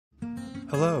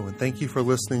Hello, and thank you for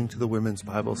listening to the Women's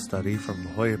Bible Study from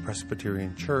La Jolla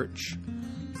Presbyterian Church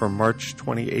for March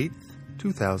 28th,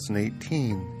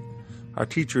 2018. Our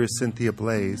teacher is Cynthia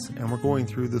Blaze, and we're going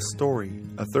through the story,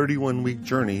 a 31-week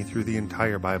journey through the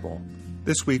entire Bible.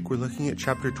 This week, we're looking at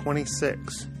chapter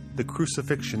 26, the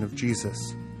Crucifixion of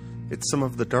Jesus. It's some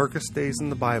of the darkest days in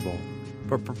the Bible,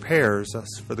 but prepares us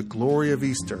for the glory of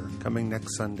Easter coming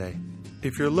next Sunday.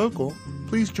 If you're local,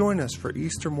 please join us for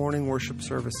Easter morning worship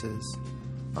services.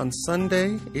 On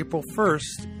Sunday, April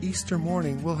 1st, Easter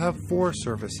morning, we'll have 4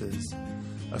 services.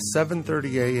 A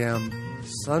 7:30 a.m.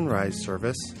 sunrise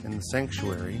service in the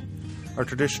sanctuary, our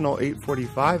traditional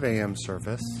 8:45 a.m.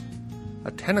 service,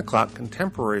 a 10 o'clock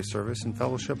contemporary service in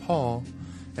Fellowship Hall,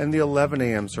 and the 11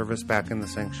 a.m. service back in the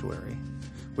sanctuary.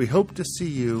 We hope to see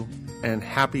you, and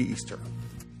happy Easter.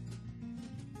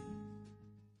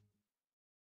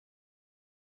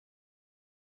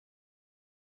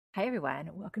 Hi, everyone.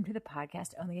 Welcome to the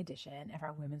podcast-only edition of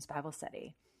our Women's Bible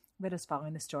Study, that is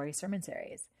following the Story Sermon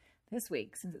Series. This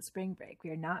week, since it's spring break, we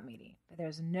are not meeting, but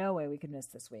there's no way we could miss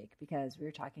this week because we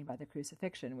are talking about the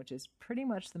Crucifixion, which is pretty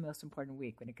much the most important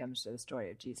week when it comes to the story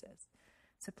of Jesus.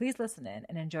 So please listen in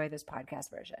and enjoy this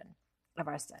podcast version of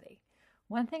our study.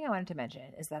 One thing I wanted to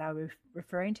mention is that I'll be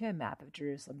referring to a map of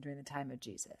Jerusalem during the time of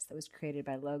Jesus that was created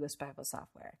by Logos Bible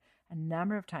Software a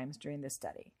number of times during this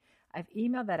study. I've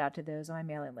emailed that out to those on my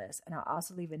mailing list, and I'll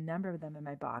also leave a number of them in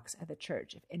my box at the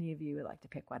church if any of you would like to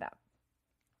pick one up.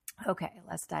 Okay,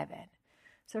 let's dive in.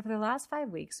 So for the last 5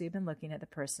 weeks, we've been looking at the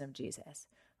person of Jesus.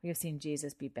 We have seen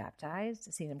Jesus be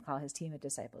baptized, seen him call his team of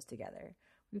disciples together.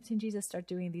 We've seen Jesus start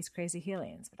doing these crazy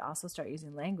healings, but also start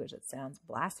using language that sounds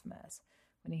blasphemous.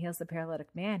 When he heals the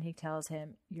paralytic man, he tells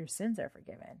him, "Your sins are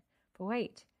forgiven." But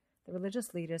wait, the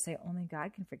religious leaders say only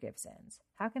God can forgive sins.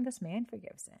 How can this man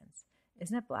forgive sins?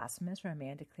 Isn't it blasphemous for a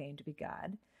man to claim to be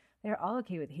God? They are all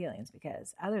okay with healings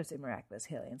because others do miraculous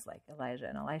healings like Elijah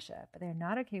and Elisha, but they are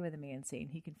not okay with a man saying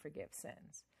he can forgive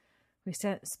sins. We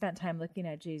spent time looking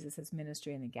at Jesus'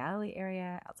 ministry in the Galilee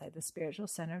area, outside the spiritual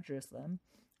center of Jerusalem,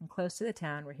 and close to the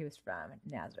town where he was from,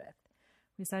 Nazareth.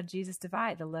 We saw Jesus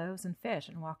divide the loaves and fish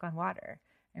and walk on water,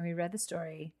 and we read the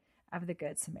story of the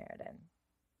Good Samaritan.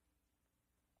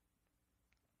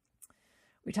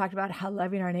 We talked about how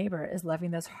loving our neighbor is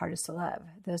loving those hardest to love,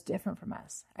 those different from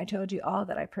us. I told you all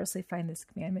that I personally find this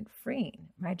commandment freeing.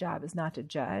 My job is not to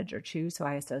judge or choose who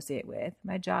I associate with.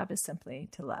 My job is simply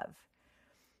to love.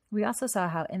 We also saw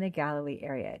how in the Galilee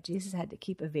area, Jesus had to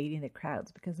keep evading the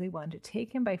crowds because they wanted to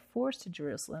take him by force to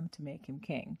Jerusalem to make him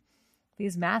king.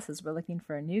 These masses were looking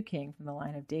for a new king from the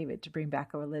line of David to bring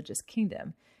back a religious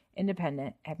kingdom,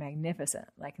 independent and magnificent,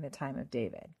 like in the time of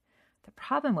David. The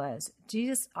problem was,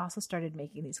 Jesus also started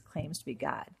making these claims to be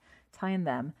God, telling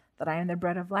them that I am the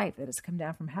bread of life that has come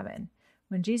down from heaven.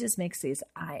 When Jesus makes these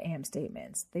I am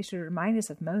statements, they should remind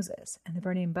us of Moses and the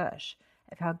burning bush,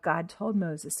 of how God told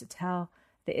Moses to tell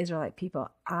the Israelite people,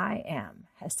 I am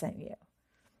has sent you.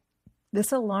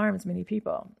 This alarms many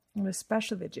people, and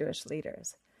especially the Jewish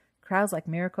leaders. Crowds like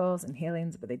miracles and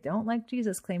healings, but they don't like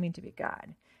Jesus claiming to be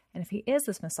God. And if he is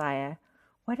this Messiah,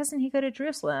 why doesn't he go to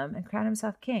Jerusalem and crown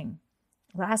himself king?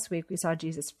 Last week, we saw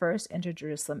Jesus first enter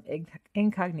Jerusalem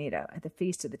incognito at the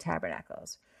Feast of the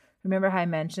Tabernacles. Remember how I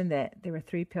mentioned that there were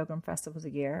 3 pilgrim festivals a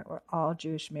year where all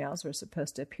Jewish males were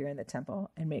supposed to appear in the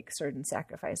temple and make certain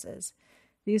sacrifices.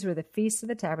 These were the Feast of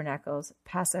the Tabernacles,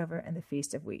 Passover, and the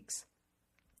Feast of Weeks.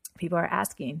 People are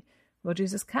asking, will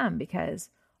Jesus come? Because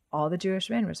all the Jewish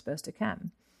men were supposed to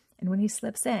come. And when he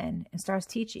slips in and starts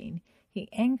teaching, he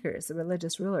angers the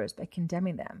religious rulers by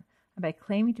condemning them and by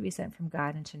claiming to be sent from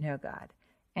God and to know God,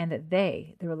 and that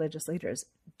they, the religious leaders,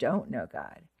 don't know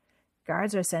God.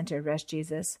 Guards are sent to arrest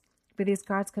Jesus, but these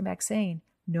guards come back saying,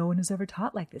 no one has ever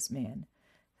taught like this man.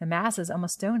 The masses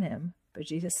almost stone him, but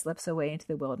Jesus slips away into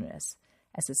the wilderness,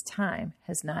 as his time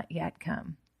has not yet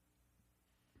come.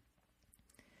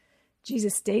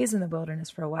 Jesus stays in the wilderness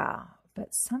for a while,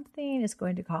 but something is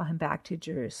going to call him back to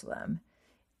Jerusalem.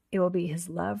 It will be his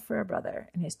love for a brother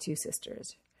and his 2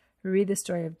 sisters. We read the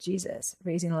story of Jesus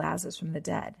raising Lazarus from the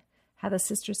dead, how the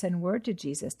sisters send word to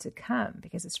Jesus to come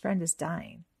because his friend is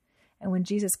dying. And when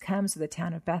Jesus comes to the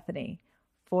town of Bethany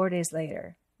 4 days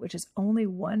later, which is only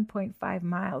 1.5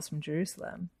 miles from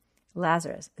Jerusalem,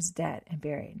 Lazarus is dead and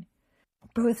buried.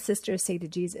 Both sisters say to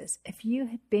Jesus, if you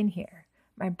had been here,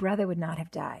 my brother would not have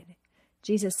died.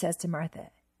 Jesus says to Martha,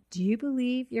 do you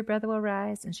believe your brother will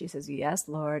rise? And she says, yes,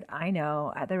 Lord, I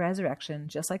know, at the resurrection,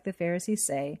 just like the Pharisees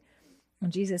say.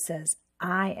 And Jesus says,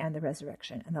 I am the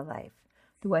resurrection and the life.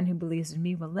 The one who believes in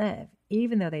me will live,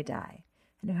 even though they die.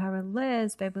 And whoever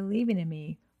lives by believing in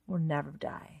me will never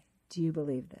die. Do you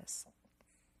believe this?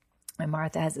 And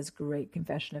Martha has this great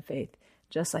confession of faith,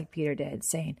 just like Peter did,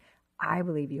 saying, I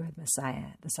believe you are the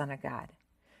Messiah, the Son of God.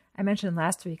 I mentioned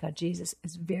last week how Jesus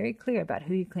is very clear about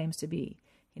who he claims to be.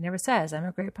 He never says, I'm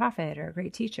a great prophet or a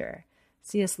great teacher.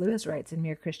 C.S. Lewis writes in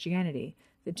Mere Christianity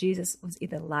that Jesus was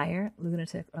either liar,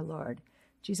 lunatic, or Lord.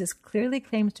 Jesus clearly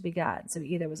claims to be God, so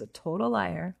he either was a total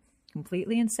liar,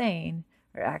 completely insane,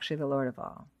 or actually the Lord of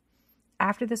all.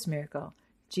 After this miracle,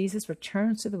 Jesus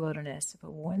returns to the wilderness,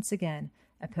 but once again,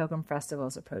 a pilgrim festival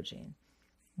is approaching.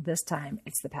 This time,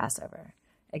 it's the Passover.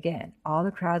 Again, all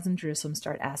the crowds in Jerusalem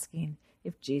start asking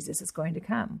if Jesus is going to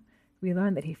come. We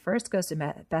learn that he first goes to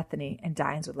Bethany and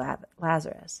dines with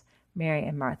Lazarus, Mary,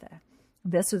 and Martha.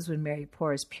 This was when Mary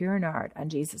pours pure nard on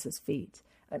Jesus' feet,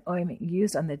 an ointment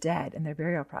used on the dead in their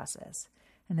burial process.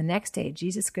 And the next day,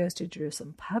 Jesus goes to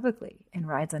Jerusalem publicly and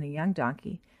rides on a young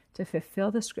donkey to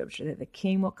fulfill the scripture that the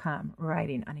king will come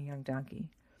riding on a young donkey.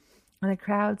 And the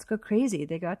crowds go crazy.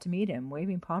 They go out to meet him,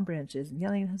 waving palm branches and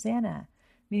yelling, Hosanna,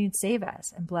 meaning save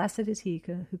us. And blessed is he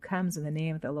who comes in the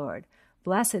name of the Lord.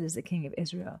 Blessed is the King of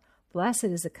Israel. Blessed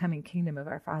is the coming kingdom of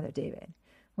our father David.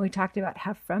 When we talked about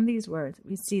how from these words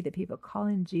we see the people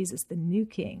calling Jesus the new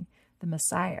king, the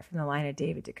Messiah from the line of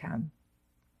David to come.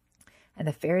 And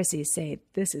the Pharisees say,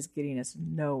 this is getting us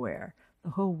nowhere.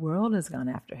 The whole world has gone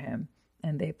after him,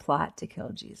 and they plot to kill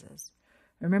Jesus.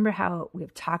 Remember how we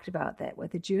have talked about that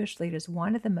what the Jewish leaders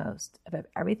wanted the most above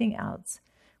everything else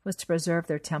was to preserve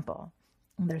their temple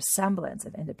and their semblance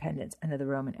of independence under the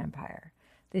Roman Empire.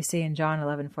 They say in John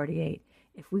 11:48,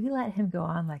 if we let him go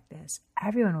on like this,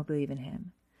 everyone will believe in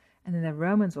him. And then the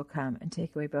Romans will come and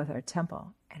take away both our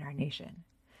temple and our nation.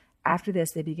 After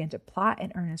this, they begin to plot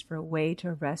in earnest for a way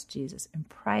to arrest Jesus in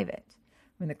private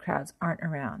when the crowds aren't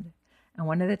around. And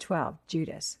one of the 12,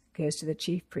 Judas, goes to the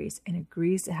chief priests and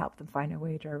agrees to help them find a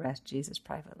way to arrest Jesus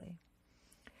privately.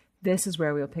 This is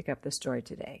where we'll pick up the story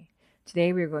today.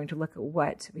 Today we are going to look at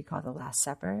what we call the Last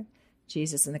Supper,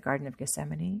 Jesus in the Garden of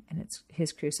Gethsemane, and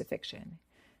his crucifixion.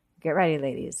 Get ready,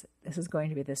 ladies. This is going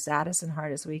to be the saddest and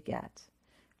hardest week yet.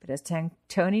 But as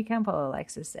Tony Campolo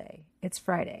likes to say, it's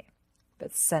Friday,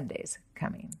 but Sunday's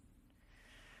coming.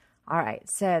 All right,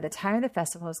 so the time of the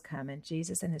festival has come, and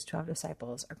Jesus and his 12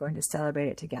 disciples are going to celebrate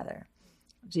it together.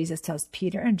 Jesus tells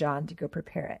Peter and John to go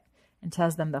prepare it and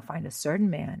tells them they'll find a certain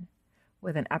man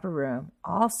with an upper room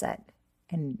all set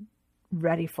and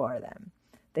ready for them.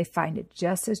 They find it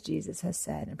just as Jesus has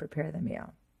said and prepare the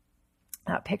meal.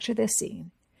 Now picture this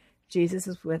scene. Jesus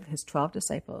is with his 12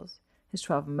 disciples, his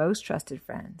 12 most trusted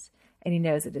friends, and he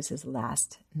knows it is his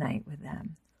last night with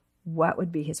them. What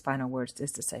would be his final words to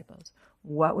his disciples?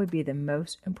 What would be the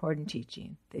most important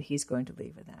teaching that he's going to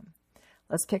leave with them?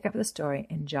 Let's pick up the story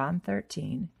in John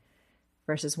 13,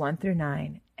 verses 1 through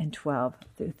 9 and 12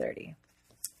 through 30.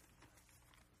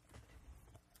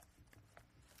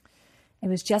 It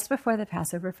was just before the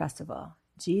Passover festival.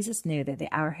 Jesus knew that the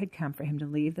hour had come for him to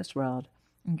leave this world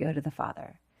and go to the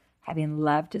Father. Having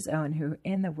loved his own who were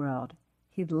in the world,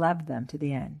 he loved them to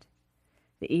the end.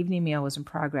 The evening meal was in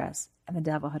progress, and the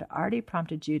devil had already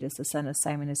prompted Judas, the son of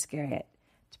Simon Iscariot,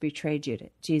 to betray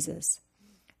Jesus.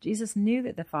 Jesus knew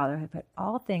that the Father had put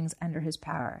all things under his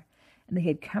power, and that he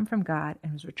had come from God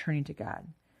and was returning to God.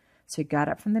 So he got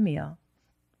up from the meal,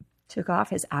 took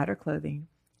off his outer clothing,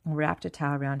 and wrapped a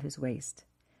towel around his waist.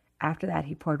 After that,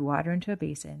 he poured water into a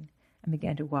basin and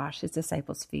began to wash his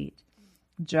disciples' feet,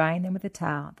 drying them with a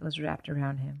towel that was wrapped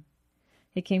around him.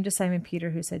 He came to Simon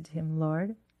Peter, who said to him,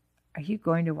 Lord, are you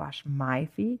going to wash my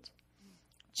feet?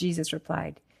 Jesus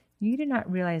replied, you do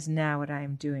not realize now what I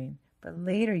am doing, but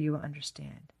later you will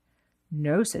understand.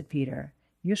 No, said Peter,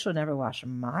 you shall never wash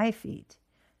my feet.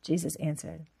 Jesus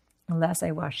answered, unless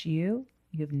I wash you,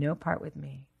 you have no part with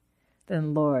me.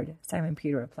 Then, Lord, Simon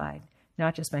Peter replied,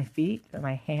 not just my feet, but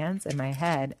my hands and my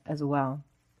head as well.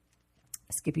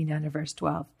 Skipping down to verse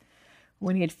 12.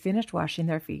 When he had finished washing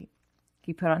their feet,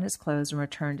 he put on his clothes and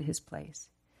returned to his place.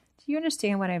 Do you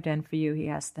understand what I have done for you? He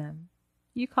asked them.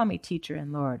 You call me teacher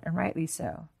and Lord, and rightly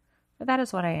so, for that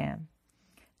is what I am.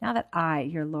 Now that I,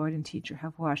 your Lord and teacher,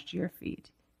 have washed your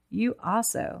feet, you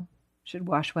also should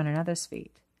wash one another's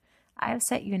feet. I have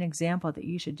set you an example that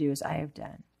you should do as I have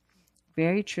done.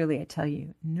 Very truly, I tell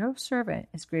you, no servant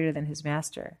is greater than his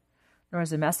master, nor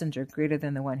is a messenger greater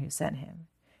than the one who sent him.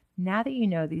 Now that you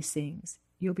know these things,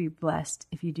 you'll be blessed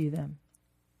if you do them.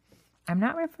 I'm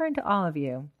not referring to all of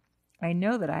you. I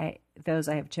know that those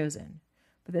I have chosen,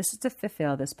 but this is to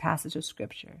fulfill this passage of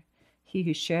Scripture. He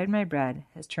who shared my bread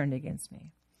has turned against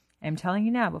me. I am telling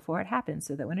you now before it happens,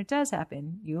 so that when it does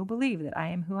happen, you will believe that I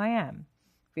am who I am.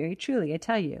 Very truly, I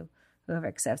tell you, whoever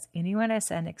accepts anyone I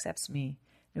send accepts me.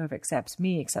 Whoever accepts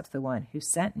me accepts the one who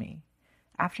sent me.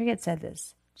 After he had said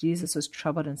this, Jesus was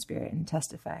troubled in spirit and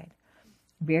testified,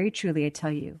 "Very truly I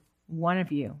tell you, one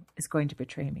of you is going to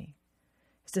betray me."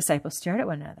 His disciples stared at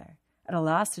one another, at a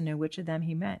loss to know which of them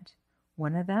he meant.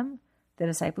 One of them, the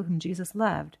disciple whom Jesus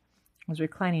loved, was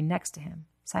reclining next to him.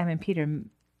 Simon Peter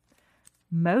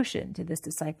motioned to this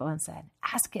disciple and said,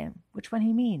 "Ask him which one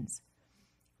he means."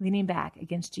 Leaning back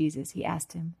against Jesus, he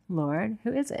asked him, "Lord,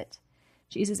 who is it?"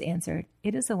 Jesus answered,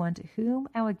 "It is the one to whom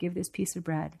I will give this piece of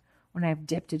bread when I have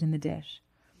dipped it in the dish."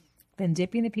 Then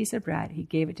dipping the piece of bread, he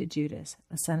gave it to Judas,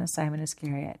 the son of Simon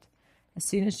Iscariot. As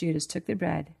soon as Judas took the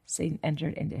bread, Satan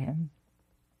entered into him.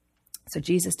 So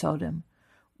Jesus told him,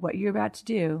 "What you're about to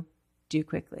do, do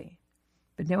quickly."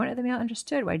 But no one at the meal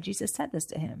understood why Jesus said this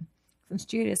to him. Since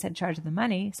Judas had charge of the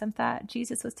money, some thought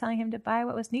Jesus was telling him to buy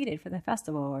what was needed for the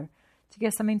festival or to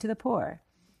give something to the poor.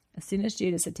 As soon as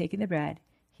Judas had taken the bread,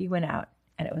 he went out,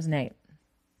 and it was night.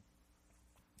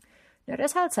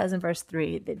 Notice how it says in verse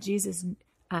 3 that Jesus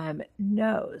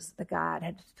knows that God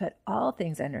had put all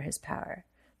things under his power,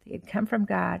 that he had come from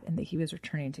God and that he was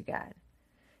returning to God.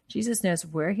 Jesus knows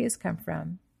where he has come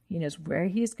from, he knows where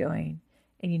he is going,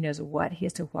 and he knows what he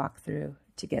has to walk through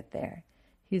to get there.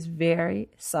 He is very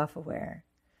self-aware.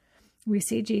 We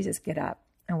see Jesus get up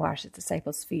and wash his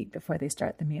disciples' feet before they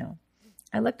start the meal.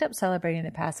 I looked up celebrating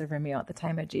the Passover meal at the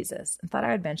time of Jesus and thought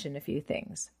I would mention a few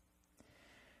things.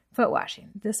 Foot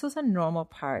washing. This was a normal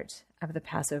part of the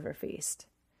Passover feast.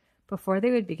 Before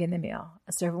they would begin the meal,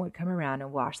 a servant would come around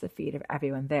and wash the feet of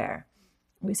everyone there.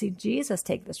 We see Jesus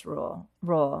take this role,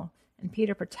 and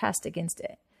Peter protest against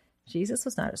it. Jesus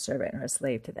was not a servant or a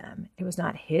slave to them. It was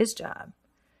not his job.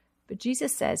 But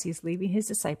Jesus says he's leaving his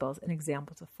disciples an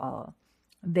example to follow.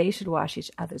 They should wash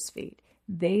each other's feet.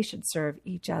 They should serve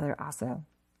each other also.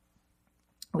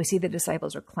 We see the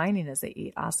disciples reclining as they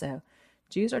eat also.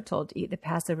 Jews are told to eat the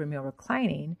Passover meal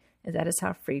reclining, as that is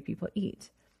how free people eat.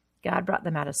 God brought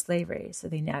them out of slavery, so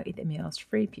they now eat the meal as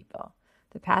free people.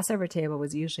 The Passover table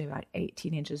was usually about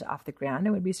 18 inches off the ground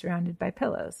and would be surrounded by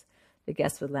pillows. The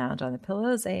guests would lounge on the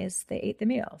pillows as they ate the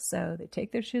meal, so they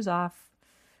take their shoes off,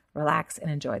 relax,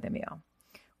 and enjoy the meal.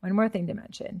 One more thing to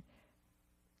mention.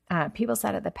 People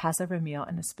sat at the Passover meal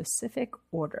in a specific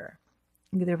order,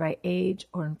 either by age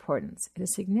or importance. It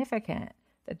is significant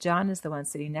that John is the one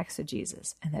sitting next to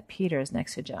Jesus and that Peter is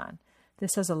next to John.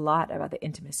 This says a lot about the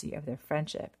intimacy of their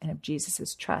friendship and of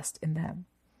Jesus' trust in them.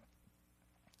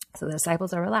 So the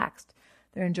disciples are relaxed.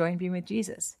 They're enjoying being with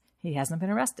Jesus. He hasn't been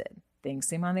arrested. Things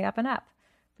seem on the up and up.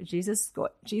 But Jesus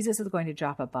is going to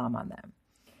drop a bomb on them.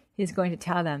 He's going to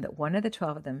tell them that one of the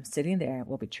 12 of them sitting there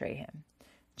will betray him.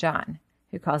 John,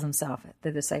 who calls himself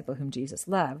the disciple whom Jesus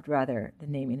loved, rather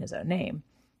than naming his own name,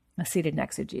 is seated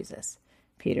next to Jesus.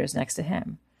 Peter is next to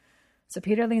him. So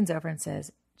Peter leans over and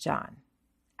says, "John,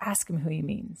 ask him who he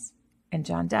means." And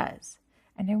John does.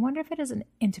 And I wonder if it is an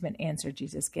intimate answer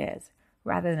Jesus gives,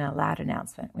 rather than a loud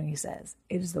announcement when he says,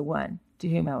 "It is the one to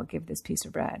whom I will give this piece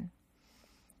of bread."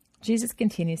 Jesus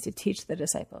continues to teach the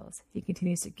disciples. He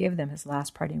continues to give them his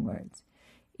last parting words,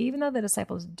 even though the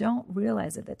disciples don't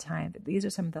realize at the time that these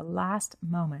are some of the last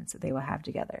moments that they will have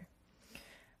together.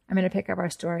 I'm going to pick up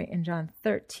our story in John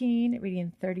 13,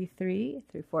 reading 33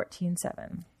 through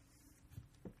 14:7.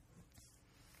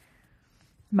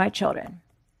 "My children,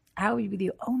 I will be with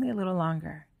you only a little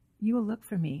longer. You will look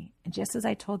for me, and just as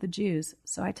I told the Jews,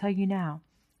 so I tell you now,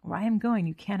 where I am going,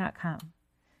 you cannot come.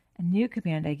 A new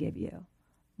command I give you.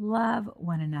 Love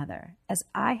one another. As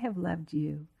I have loved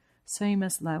you, so you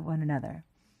must love one another.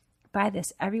 By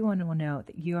this, everyone will know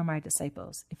that you are my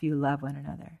disciples, if you love one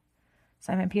another."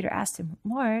 Simon Peter asked him,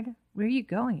 "Lord, where are you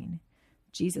going?"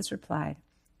 Jesus replied,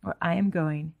 "Where I am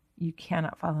going, you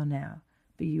cannot follow now,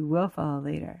 but you will follow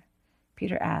later."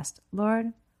 Peter asked,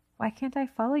 "Lord, why can't I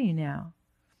follow you now?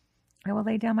 I will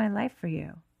lay down my life for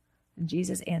you." And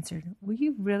Jesus answered, "Will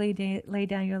you really lay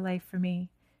down your life for me?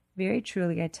 Very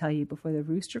truly, I tell you, before the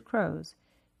rooster crows,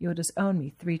 you will disown me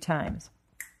 3 times.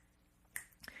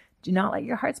 Do not let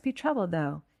your hearts be troubled,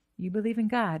 though. You believe in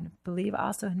God, believe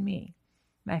also in me.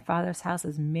 My Father's house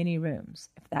has many rooms.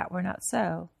 If that were not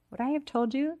so, would I have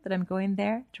told you that I'm going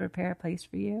there to prepare a place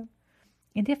for you?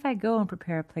 And if I go and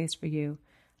prepare a place for you,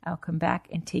 I'll come back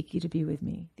and take you to be with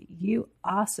me, that you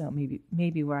also may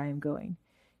be where I am going.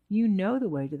 You know the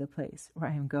way to the place where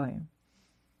I am going."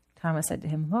 Thomas said to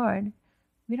him, "Lord,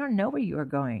 we don't know where you are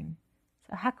going,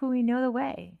 so how can we know the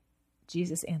way?"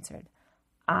 Jesus answered,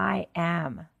 "I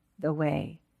am the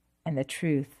way and the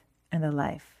truth and the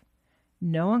life.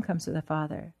 No one comes to the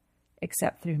Father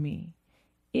except through me.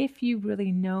 If you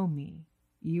really know me,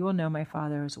 you will know my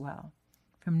Father as well.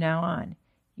 From now on,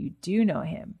 you do know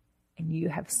him, and you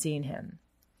have seen him."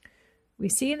 We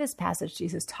see in this passage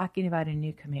Jesus talking about a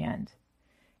new command.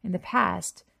 In the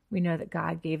past, we know that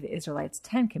God gave the Israelites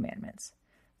 10 commandments.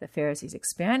 The Pharisees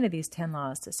expanded these 10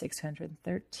 laws to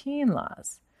 613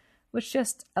 laws, which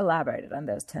just elaborated on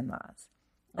those 10 laws.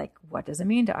 Like, what does it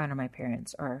mean to honor my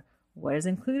parents? Or what is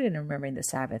included in remembering the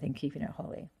Sabbath and keeping it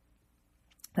holy?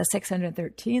 The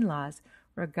 613 laws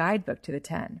were a guidebook to the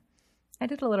 10. I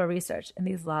did a little research, and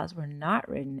these laws were not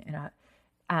written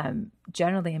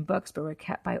generally in books, but were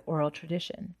kept by oral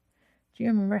tradition. Do you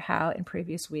remember how in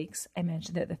previous weeks I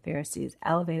mentioned that the Pharisees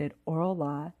elevated oral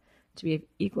law to be of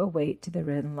equal weight to the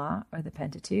written law, or the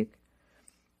Pentateuch?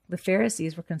 The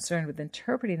Pharisees were concerned with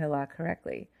interpreting the law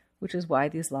correctly, which is why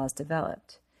these laws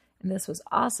developed. And this was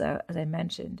also, as I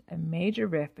mentioned, a major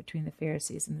rift between the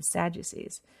Pharisees and the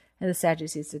Sadducees, and the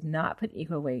Sadducees did not put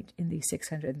equal weight in these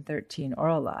 613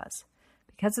 oral laws.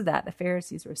 Because of that, the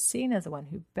Pharisees were seen as the one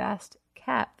who best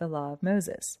kept the law of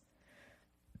Moses.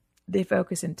 They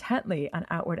focus intently on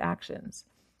outward actions.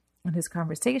 In his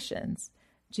conversations,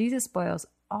 Jesus boils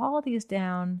all these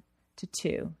down to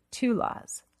two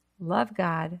laws: love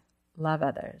God, love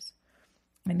others.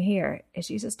 And here, as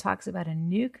Jesus talks about a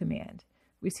new command,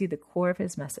 we see the core of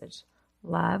his message: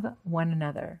 love one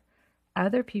another.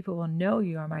 Other people will know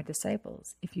you are my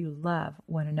disciples if you love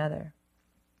one another.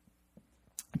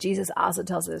 Jesus also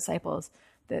tells the disciples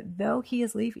that though he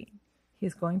is leaving, he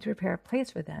is going to prepare a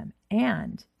place for them,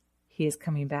 and he is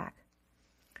coming back.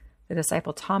 The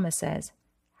disciple Thomas says,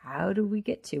 "How do we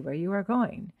get to where you are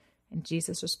going?" And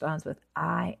Jesus responds with,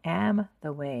 "I am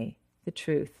the way, the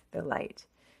truth, the light."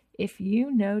 If you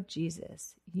know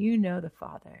Jesus, you know the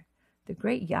Father, the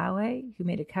great Yahweh who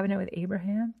made a covenant with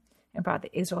Abraham and brought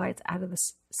the Israelites out of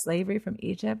the slavery from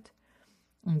Egypt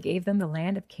and gave them the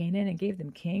land of Canaan and gave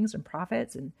them kings and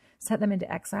prophets and sent them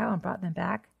into exile and brought them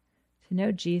back. To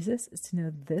know Jesus is to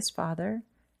know this Father,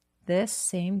 this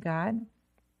same God.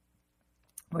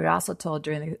 We're also told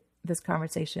during this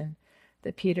conversation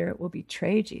that Peter will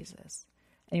betray Jesus,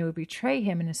 and he will betray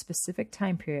him in a specific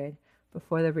time period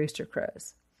before the rooster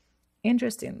crows.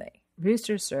 Interestingly,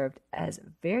 roosters served as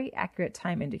very accurate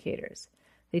time indicators.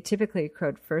 They typically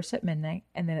crowed first at midnight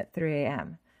and then at 3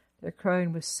 a.m. Their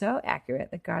crowing was so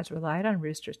accurate that guards relied on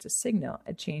roosters to signal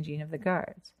a changing of the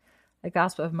guards. The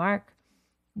Gospel of Mark,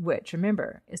 which,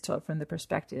 remember, is told from the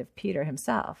perspective of Peter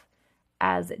himself,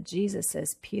 as Jesus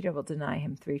says Peter will deny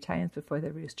him 3 times before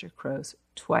the rooster crows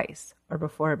twice, or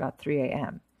before about 3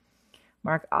 a.m.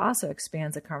 Mark also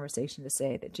expands the conversation to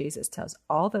say that Jesus tells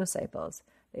all the disciples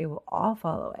they will all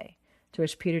fall away, to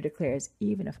which Peter declares,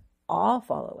 "Even if all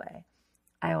fall away,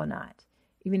 I will not.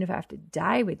 Even if I have to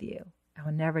die with you, I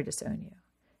will never disown you."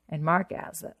 And Mark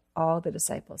adds that all the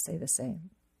disciples say the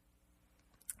same.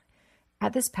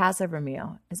 At this Passover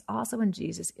meal is also when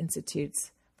Jesus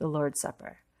institutes the Lord's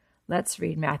Supper. Let's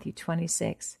read Matthew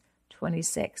 26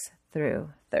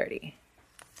 through 30.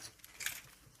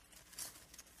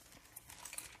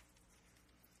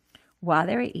 While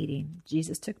they were eating,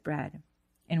 Jesus took bread,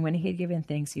 and when he had given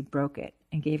thanks, he broke it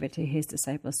and gave it to his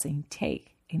disciples, saying,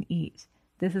 "Take and eat.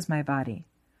 This is my body."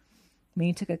 When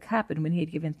he took a cup, and when he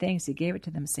had given thanks, he gave it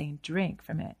to them, saying, "Drink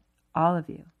from it, all of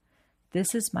you.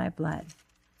 This is my blood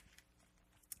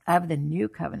of the new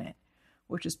covenant,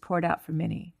 which is poured out for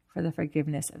many for the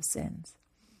forgiveness of sins.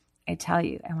 I tell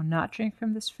you, I will not drink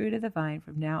from this fruit of the vine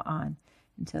from now on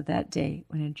until that day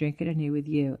when I drink it anew with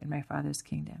you in my Father's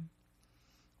kingdom."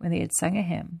 When they had sung a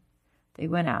hymn, they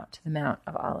went out to the Mount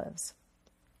of Olives.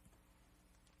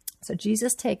 So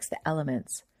Jesus takes the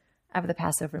elements of the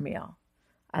Passover meal,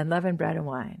 unleavened bread and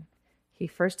wine. He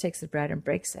first takes the bread and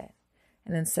breaks it,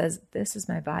 and then says, "This is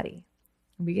my body."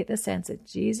 And we get the sense that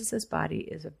Jesus' body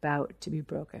is about to be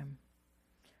broken.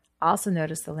 Also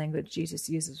notice the language Jesus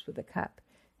uses with the cup.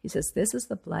 He says, "This is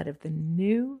the blood of the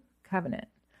new covenant."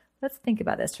 Let's think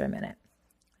about this for a minute.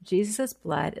 Jesus'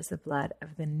 blood is the blood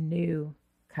of the new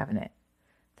covenant.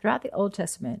 Throughout the Old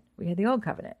Testament, we had the Old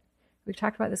Covenant. We've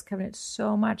talked about this covenant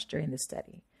so much during this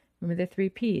study. Remember the 3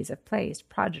 P's of place,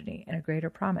 progeny, and a greater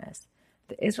promise.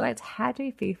 The Israelites had to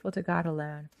be faithful to God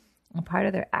alone, and part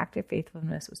of their active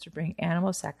faithfulness was to bring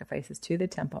animal sacrifices to the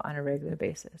temple on a regular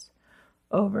basis.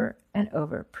 Over and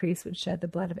over, priests would shed the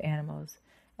blood of animals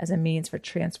as a means for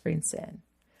transferring sin.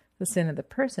 The sin of the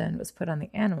person was put on the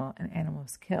animal, and the animal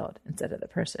was killed instead of the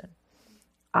person.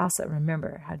 Also,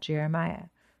 remember how Jeremiah,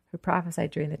 who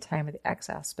prophesied during the time of the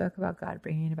exile, spoke about God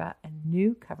bringing about a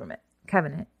new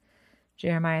covenant.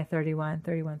 Jeremiah 31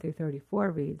 through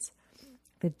 34 reads,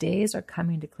 "The days are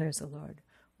coming, declares the Lord,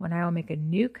 when I will make a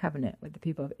new covenant with the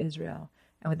people of Israel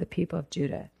and with the people of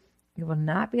Judah. It will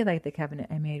not be like the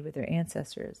covenant I made with their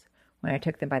ancestors when I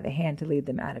took them by the hand to lead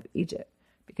them out of Egypt,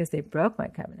 because they broke my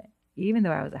covenant, even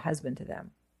though I was a husband to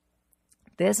them.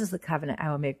 This is the covenant I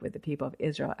will make with the people of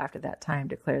Israel after that time,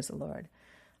 declares the Lord.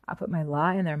 I'll put my law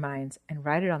in their minds and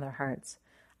write it on their hearts.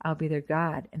 I'll be their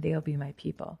God, and they will be my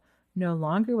people. No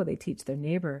longer will they teach their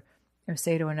neighbor or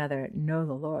say to another, know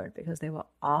the Lord, because they will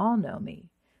all know me,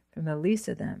 from the least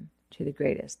of them to the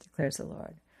greatest, declares the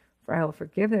Lord. For I will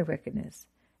forgive their wickedness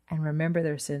and remember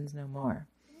their sins no more.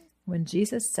 When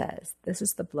Jesus says, this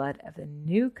is the blood of the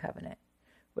new covenant,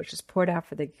 which is poured out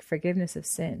for the forgiveness of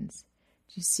sins,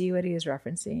 do you see what he is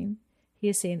referencing? He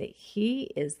is saying that he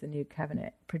is the new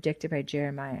covenant predicted by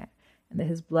Jeremiah, and that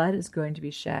his blood is going to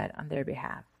be shed on their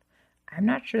behalf. I'm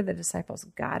not sure the disciples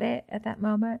got it at that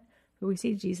moment, but we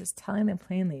see Jesus telling them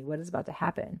plainly what is about to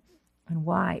happen and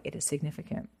why it is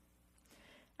significant.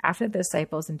 After the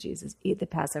disciples and Jesus eat the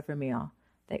Passover meal,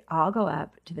 they all go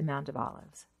up to the Mount of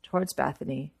Olives, towards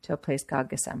Bethany, to a place called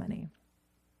Gethsemane.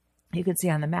 You can see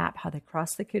on the map how they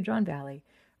cross the Kidron Valley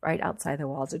right outside the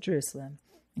walls of Jerusalem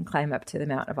and climb up to the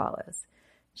Mount of Olives.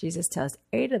 Jesus tells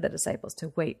 8 of the disciples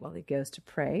to wait while he goes to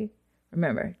pray.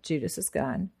 Remember, Judas is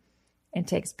gone, and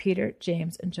takes Peter,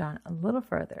 James, and John a little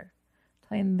further,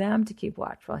 telling them to keep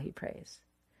watch while he prays.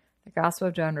 The Gospel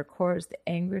of John records the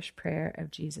anguished prayer of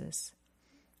Jesus.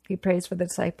 He prays for the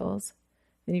disciples,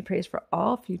 then he prays for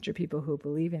all future people who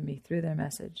believe in me through their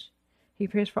message. He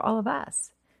prays for all of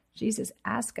us. Jesus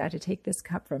asked God to take this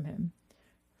cup from him,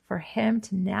 for him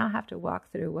to now have to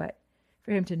walk through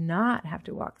for him to not have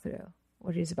to walk through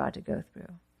what he's about to go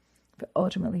through. But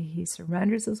ultimately, he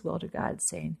surrenders his will to God,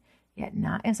 saying, yet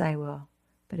not as I will,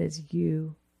 but as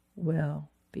you will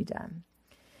be done.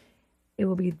 It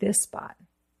will be this spot,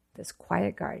 this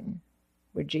quiet garden,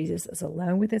 where Jesus is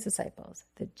alone with his disciples,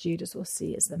 that Judas will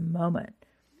see as the moment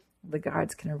the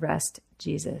guards can arrest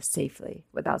Jesus safely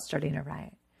without starting a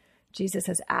riot. Jesus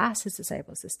has asked his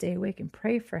disciples to stay awake and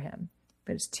pray for him,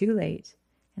 but it's too late,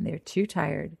 and they're too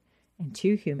tired and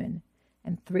too human.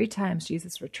 And 3 times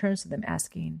Jesus returns to them,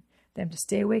 asking them to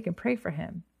stay awake and pray for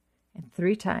him. And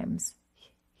 3 times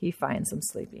he finds them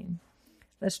sleeping.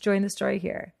 Let's join the story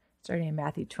here, starting in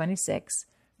Matthew 26,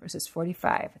 verses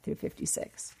 45 through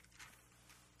 56.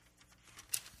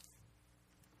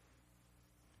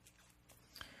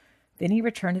 Then he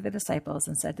returned to the disciples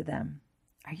and said to them,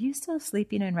 are you still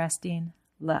sleeping and resting?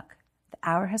 Look, the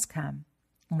hour has come,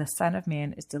 and the Son of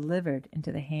Man is delivered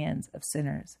into the hands of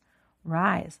sinners.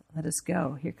 Rise, let us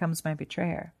go. Here comes my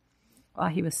betrayer. While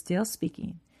he was still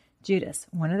speaking, Judas,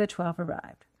 one of the 12,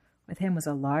 arrived. With him was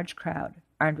a large crowd,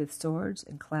 armed with swords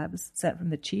and clubs, sent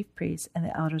from the chief priests and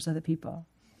the elders of the people.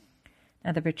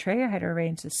 Now the betrayer had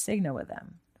arranged a signal with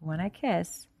them. The one I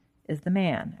kiss is the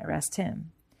man. Arrest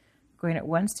him. Going at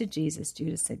once to Jesus,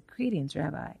 Judas said, greetings,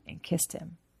 Rabbi, and kissed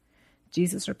him.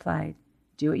 Jesus replied,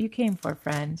 do what you came for,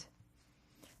 friend.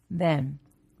 Then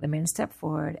the men stepped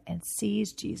forward and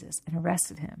seized Jesus and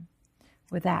arrested him.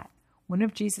 With that, one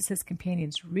of Jesus'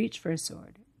 companions reached for his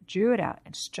sword, drew it out,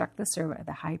 and struck the servant of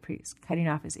the high priest, cutting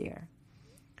off his ear.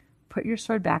 Put your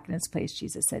sword back in its place,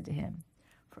 Jesus said to him,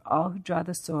 for all who draw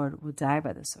the sword will die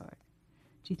by the sword.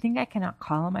 Do you think I cannot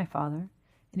call on my Father,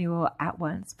 and he will at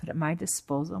once put at my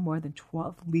disposal more than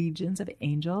 12 legions of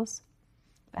angels?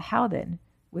 But how then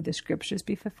would the scriptures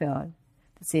be fulfilled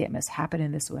that say it must happen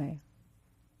in this way?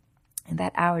 In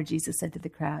that hour, Jesus said to the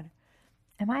crowd,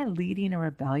 am I leading a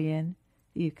rebellion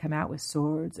that you've come out with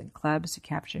swords and clubs to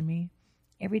capture me?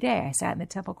 Every day I sat in the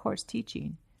temple courts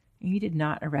teaching, and you did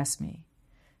not arrest me.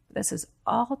 But this has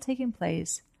all taken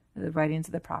place that the writings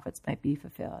of the prophets might be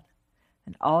fulfilled.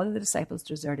 And all of the disciples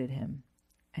deserted him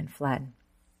and fled.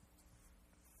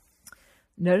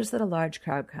 Notice that a large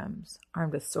crowd comes,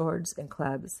 armed with swords and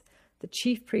clubs. The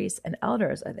chief priests and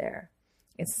elders are there.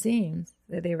 It seems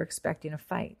that they were expecting a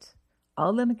fight.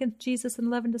 All of them against Jesus and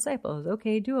 11 disciples.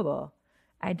 Okay, doable.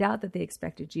 I doubt that they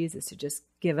expected Jesus to just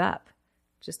give up,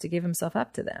 just to give himself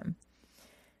up to them.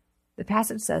 The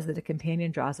passage says that a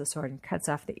companion draws a sword and cuts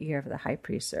off the ear of the high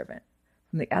priest's servant.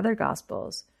 From the other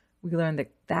Gospels, we learn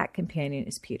that that companion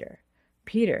is Peter.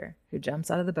 Peter, who jumps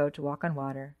out of the boat to walk on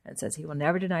water and says he will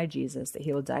never deny Jesus, that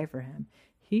he will die for him.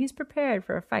 He's prepared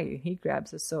for a fight. He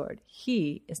grabs his sword.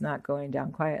 He is not going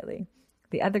down quietly.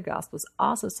 The other Gospels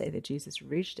also say that Jesus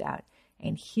reached out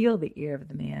and healed the ear of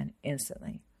the man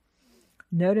instantly.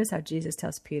 Notice how Jesus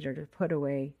tells Peter to put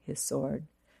away his sword,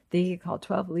 that he could call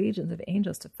 12 legions of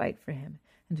angels to fight for him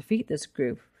and defeat this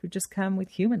group who just come with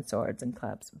human swords and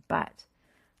clubs. But,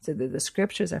 so that the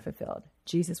scriptures are fulfilled,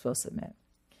 Jesus will submit.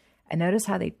 And notice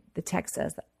how the text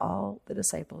says that all the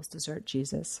disciples desert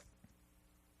Jesus.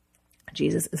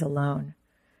 Jesus is alone,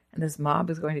 and this mob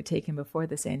is going to take him before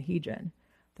the Sanhedrin,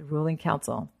 the ruling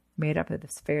council made up of the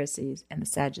Pharisees and the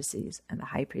Sadducees and the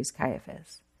high priest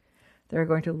Caiaphas. They were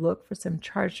going to look for some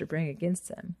charge to bring against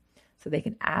him so they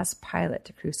can ask Pilate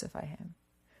to crucify him.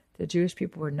 The Jewish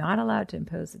people were not allowed to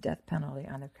impose the death penalty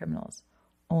on their criminals.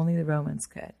 Only the Romans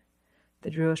could. The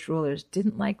Jewish rulers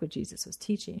didn't like what Jesus was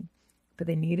teaching, but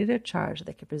they needed a charge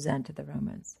they could present to the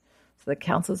Romans. So the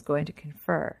council is going to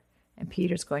confer, and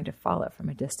Peter's going to follow from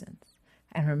a distance.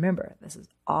 And remember, this is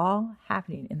all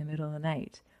happening in the middle of the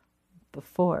night,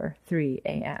 before 3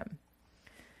 a.m.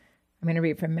 I'm going to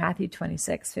read from Matthew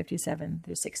 26, 57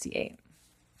 through 68.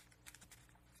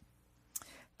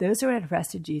 Those who had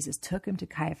arrested Jesus took him to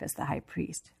Caiaphas the high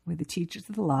priest, where the teachers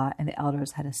of the law and the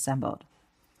elders had assembled.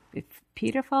 But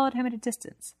Peter followed him at a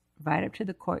distance, right up to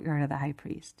the courtyard of the high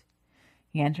priest.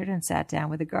 He entered and sat down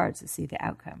with the guards to see the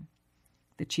outcome.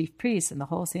 The chief priests and the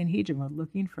whole Sanhedrin were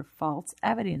looking for false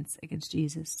evidence against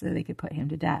Jesus so they could put him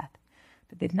to death.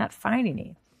 But they did not find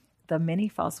any, though many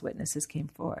false witnesses came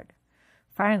forward.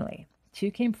 Finally, 2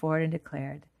 came forward and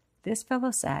declared, "This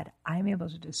fellow said, I am able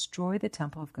to destroy the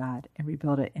temple of God and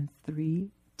rebuild it in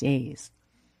 3 days."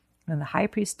 Then the high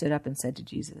priest stood up and said to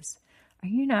Jesus, "Are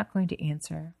you not going to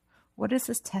answer? What is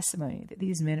this testimony that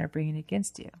these men are bringing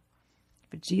against you?"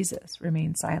 But Jesus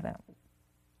remained silent.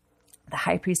 The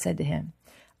high priest said to him,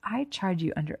 "I charge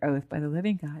you under oath by the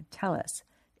living God, tell us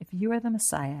if you are the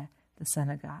Messiah, the Son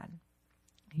of God."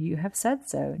 "You have said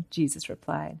so," Jesus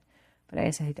replied. "But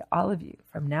I say to all of you,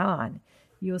 from now on,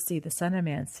 you will see the Son of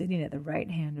Man sitting at the right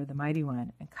hand of the Mighty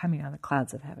One and coming on the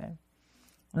clouds of heaven."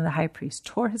 And the high priest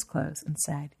tore his clothes and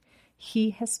said,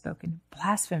 "He has spoken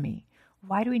blasphemy.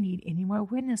 Why do we need any more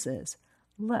witnesses?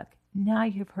 Look, now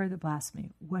you have heard the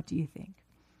blasphemy. What do you think?"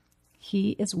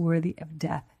 "He is worthy of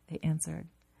death," they answered.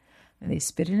 And they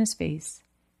spit in his face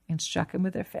and struck him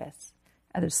with their fists.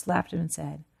 Others slapped him and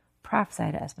said,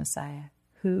 "Prophesy to us, Messiah.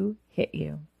 Who hit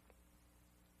you?"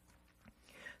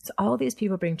 So all these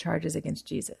people bring charges against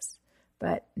Jesus,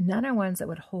 but none are ones that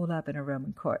would hold up in a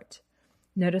Roman court.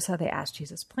 Notice how they ask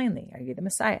Jesus plainly, "Are you the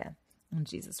Messiah?" And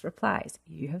Jesus replies,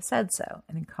 "You have said so,"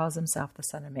 and then calls himself the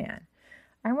Son of Man.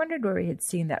 I wondered where he had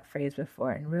seen that phrase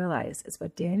before and realized it's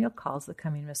what Daniel calls the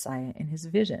coming Messiah in his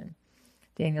vision.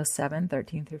 Daniel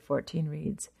 7:13 through 14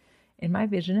 reads, "In my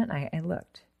vision at night I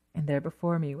looked, and there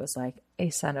before me was like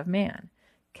a son of man,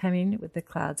 coming with the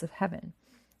clouds of heaven.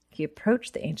 He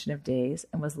approached the Ancient of Days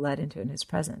and was led into his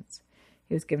presence.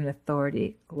 He was given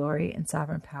authority, glory, and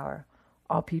sovereign power.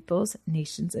 All peoples,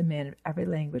 nations, and men of every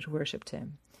language worshipped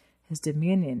him. His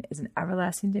dominion is an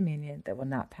everlasting dominion that will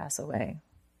not pass away,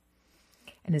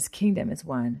 and his kingdom is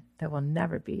one that will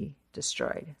never be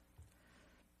destroyed."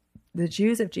 The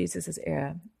Jews of Jesus'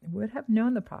 era would have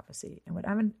known the prophecy and would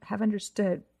have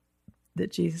understood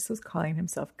that Jesus was calling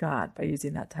himself God by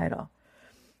using that title.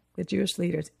 The Jewish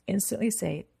leaders instantly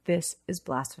say, "This is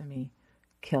blasphemy.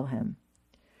 Kill him."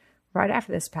 Right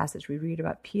after this passage, we read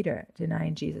about Peter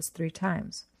denying Jesus 3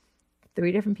 times.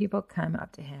 3 different people come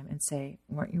up to him and say,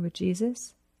 "Weren't you with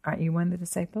Jesus? Aren't you one of the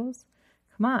disciples?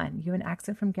 Come on, you have an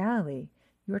accent from Galilee.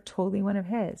 You are totally one of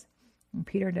his." And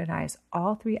Peter denies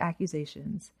all 3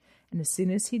 accusations, and as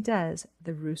soon as he does,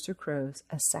 the rooster crows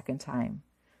a second time.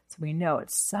 So we know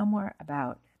it's somewhere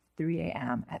about 3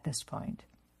 a.m. at this point.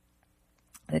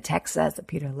 The text says that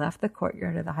Peter left the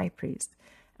courtyard of the high priest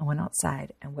and went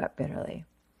outside and wept bitterly.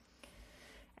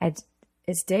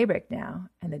 It's daybreak now,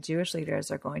 and the Jewish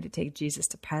leaders are going to take Jesus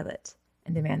to Pilate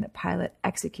and demand that Pilate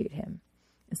execute him.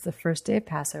 It's the first day of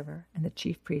Passover, and the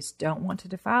chief priests don't want to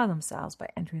defile themselves by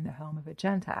entering the home of a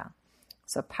Gentile.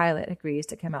 So Pilate agrees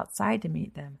to come outside to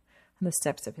meet them on the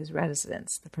steps of his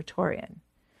residence, the Praetorium.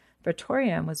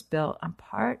 Praetorium was built on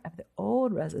part of the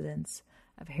old residence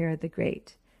of Herod the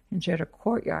Great and shared a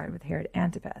courtyard with Herod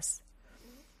Antipas.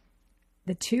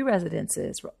 The 2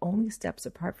 residences were only steps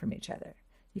apart from each other.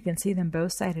 You can see them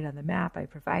both cited on the map I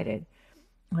provided,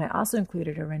 and I also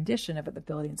included a rendition of what the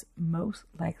buildings most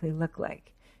likely look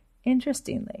like.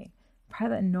 Interestingly,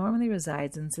 Pilate normally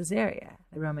resides in Caesarea,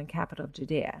 the Roman capital of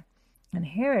Judea, and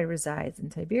Herod resides in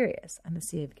Tiberias on the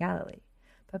Sea of Galilee.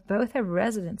 But both have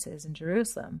residences in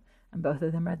Jerusalem, and both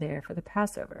of them are there for the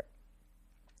Passover.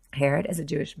 Herod, as a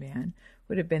Jewish man,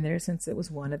 would have been there since it was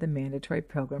one of the mandatory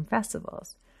pilgrim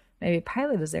festivals. Maybe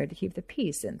Pilate was there to keep the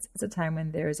peace, since it's a time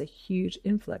when there is a huge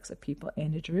influx of people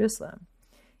into Jerusalem.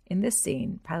 In this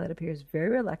scene, Pilate appears very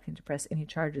reluctant to press any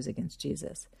charges against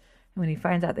Jesus. And when he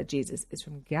finds out that Jesus is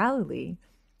from Galilee,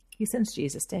 he sends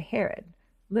Jesus to Herod,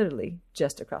 literally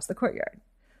just across the courtyard.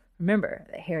 Remember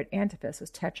that Herod Antipas was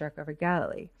tetrarch over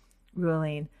Galilee,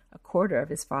 ruling a quarter of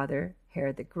his father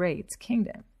Herod the Great's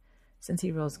kingdom. Since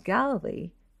he rules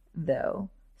Galilee, though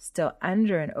still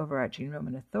under an overarching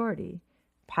Roman authority,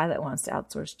 Pilate wants to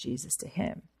outsource Jesus to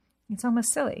him. It's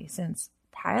almost silly, since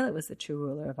Pilate was the true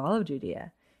ruler of all of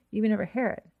Judea, even over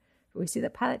Herod. But we see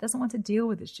that Pilate doesn't want to deal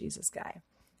with this Jesus guy,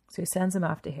 so he sends him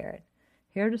off to Herod.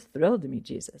 Herod is thrilled to meet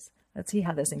Jesus. Let's see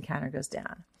how this encounter goes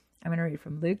down. I'm going to read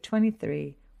from Luke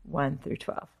 23, 1 through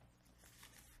 12.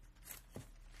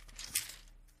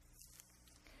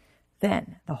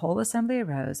 Then the whole assembly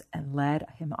arose and led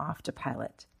him off to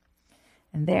Pilate.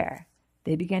 And there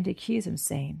they began to accuse him,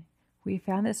 saying, "We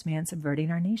found this man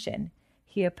subverting our nation.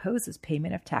 He opposes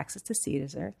payment of taxes to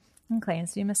Caesar and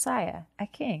claims to be Messiah, a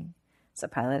king." So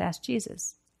Pilate asked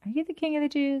Jesus, "Are you the king of the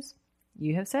Jews?"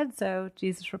 "You have said so,"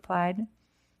 Jesus replied.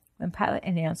 Then Pilate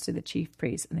announced to the chief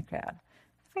priests and the crowd,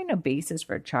 "I find no basis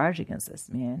for a charge against this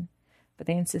man." But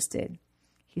they insisted,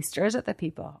 "He stirs up the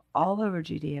people all over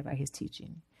Judea by his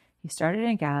teaching. He started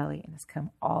in Galilee and has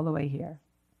come all the way here."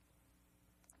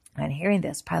 And hearing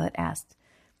this, Pilate asked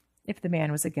if the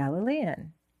man was a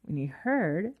Galilean. When he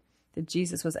heard that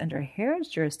Jesus was under Herod's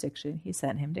jurisdiction, he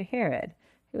sent him to Herod,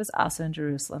 who was also in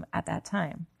Jerusalem at that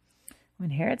time.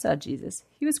 When Herod saw Jesus,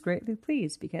 he was greatly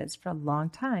pleased because for a long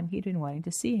time he'd been wanting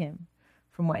to see him.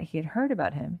 From what he had heard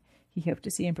about him, he hoped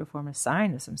to see him perform a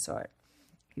sign of some sort.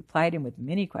 He plied him with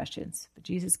many questions, but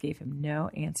Jesus gave him no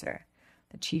answer.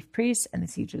 The chief priests and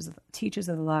the teachers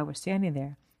of the law were standing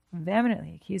there,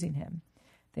 vehemently accusing him.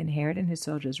 Then Herod and his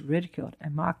soldiers ridiculed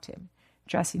and mocked him.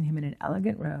 Dressing him in an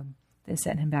elegant robe, they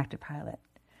sent him back to Pilate.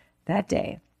 That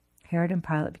day, Herod and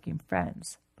Pilate became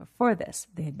friends. Before this,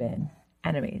 they had been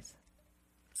enemies.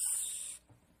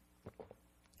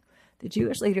 The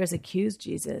Jewish leaders accused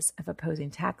Jesus of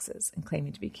opposing taxes and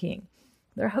claiming to be king.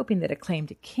 They're hoping that a claim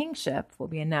to kingship will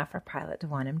be enough for Pilate to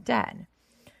want him dead.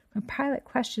 When Pilate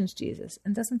questions Jesus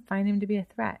and doesn't find him to be a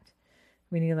threat,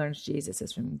 when he learns Jesus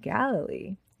is from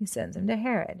Galilee, he sends him to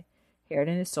Herod. Herod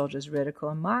and his soldiers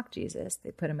ridicule and mock Jesus.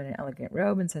 They put him in an elegant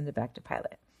robe and send him back to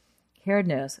Pilate. Herod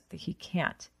knows that he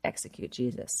can't execute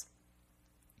Jesus.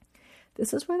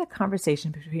 This is where the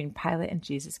conversation between Pilate and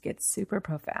Jesus gets super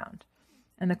profound.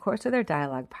 In the course of their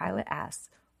dialogue, Pilate asks,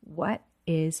 "What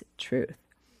is truth?"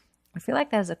 I feel like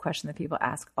that is a question that people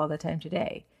ask all the time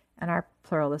today in our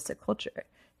pluralistic culture.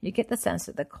 You get the sense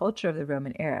that the culture of the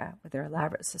Roman era, with their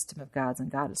elaborate system of gods and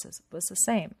goddesses, was the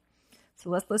same. So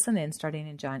let's listen in, starting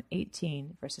in John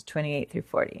 18, verses 28 through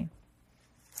 40.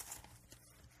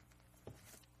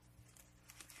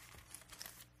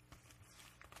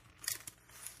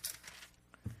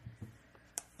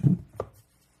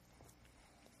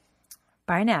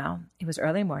 By now, it was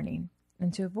early morning,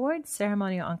 and to avoid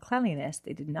ceremonial uncleanliness,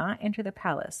 they did not enter the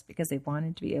palace because they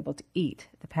wanted to be able to eat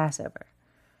the Passover.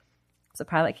 So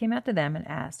Pilate came out to them and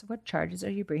asked, "What charges are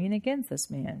you bringing against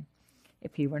this man?"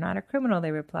 "If he were not a criminal,"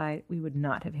 they replied, "we would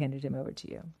not have handed him over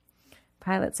to you."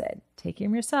 Pilate said, "Take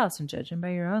him yourselves and judge him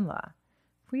by your own law."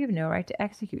 "We have no right to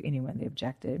execute anyone," they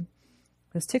objected.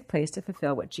 This took place to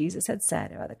fulfill what Jesus had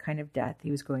said about the kind of death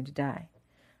he was going to die.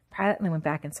 Pilate then went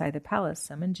back inside the palace,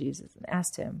 summoned Jesus, and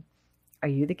asked him, "Are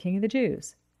you the king of the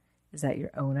Jews?" "Is that your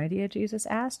own idea?" Jesus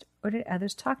asked, "or did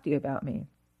others talk to you about me?"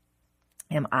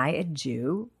 "Am I a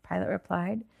Jew?" Pilate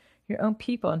replied. "Your own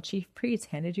people and chief priests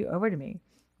handed you over to me.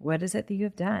 What is it that you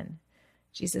have done?"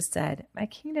 Jesus said, "My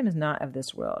kingdom is not of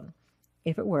this world.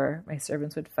 If it were, my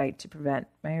servants would fight to prevent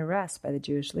my arrest by the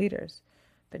Jewish leaders.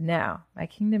 But now my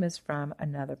kingdom is from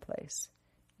another place."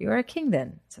 "You are a king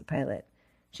then," said Pilate.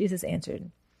 Jesus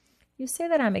answered, "You say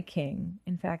that I'm a king.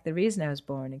 In fact, the reason I was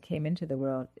born and came into the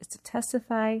world is to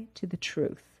testify to the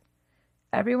truth.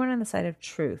 Everyone on the side of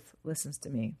truth listens to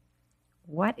me."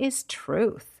 "What is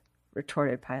truth?"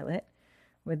 retorted Pilate.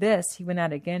 With this, he went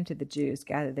out again to the Jews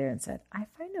gathered there and said, "I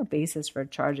find no basis for a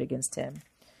charge against him.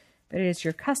 But it is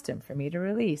your custom for me to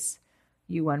release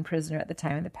you one prisoner at the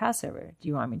time of the Passover. Do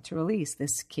you want me to release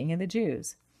this king of the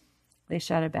Jews?" They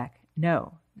shouted back,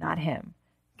 "No, not him.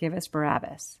 Give us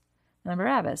Barabbas." Now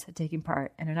Barabbas had taken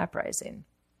part in an uprising.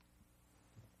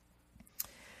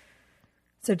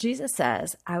 So Jesus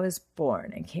says, "I was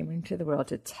born and came into the world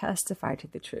to testify to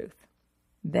the truth."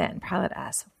 Then Pilate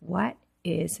asks, "What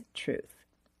is truth?"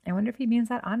 I wonder if he means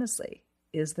that honestly.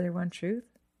 Is there one truth?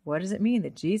 What does it mean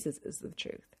that Jesus is the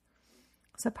truth?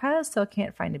 So Pilate still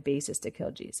can't find a basis to kill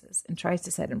Jesus and tries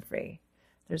to set him free.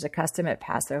 There's a custom at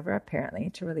Passover, apparently,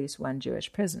 to release one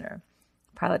Jewish prisoner.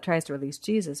 Pilate tries to release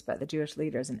Jesus, but the Jewish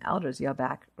leaders and elders yell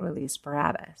back, "Release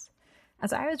Barabbas."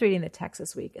 As I was reading the text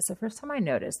this week, it's the first time I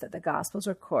noticed that the Gospels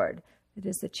record that it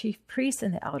is the chief priests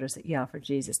and the elders that yell for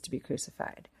Jesus to be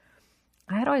crucified.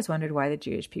 I had always wondered why the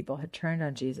Jewish people had turned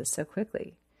on Jesus so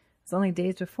quickly. It was only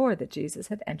days before that Jesus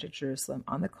had entered Jerusalem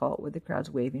on the colt with the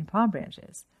crowds waving palm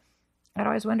branches. I'd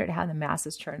always wondered how the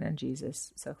masses turned on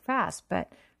Jesus so fast,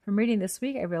 but From reading this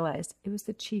week, I realized it was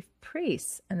the chief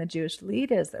priests and the Jewish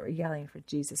leaders that were yelling for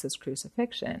Jesus'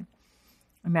 crucifixion.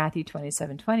 In Matthew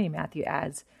 27:20, Matthew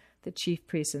adds, the chief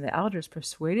priests and the elders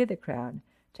persuaded the crowd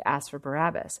to ask for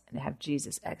Barabbas and to have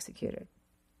Jesus executed.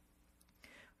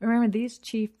 Remember, these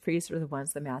chief priests were the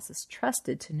ones the masses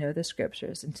trusted to know the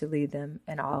scriptures and to lead them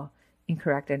in all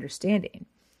incorrect understanding.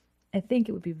 I think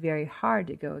it would be very hard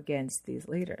to go against these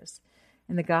leaders.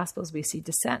 In the Gospels, we see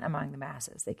dissent among the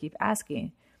masses. They keep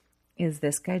asking, is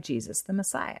this guy Jesus the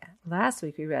Messiah? Last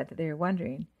week we read that they were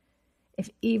wondering if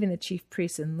even the chief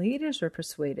priests and leaders were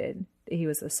persuaded that he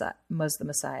was the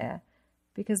Messiah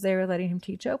because they were letting him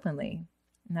teach openly,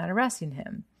 not arresting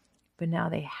him. But now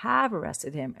they have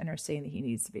arrested him and are saying that he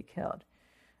needs to be killed.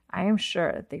 I am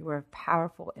sure that they were a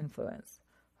powerful influence.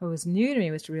 What was new to me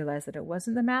was to realize that it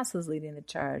wasn't the masses leading the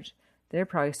charge. They're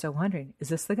probably still wondering, is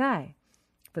this the guy?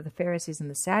 But the Pharisees and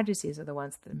the Sadducees are the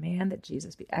ones that demand that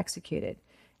Jesus be executed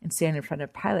and stand in front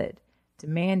of Pilate,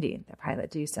 demanding that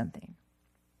Pilate do something.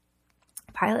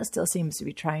 Pilate still seems to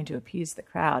be trying to appease the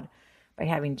crowd by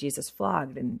having Jesus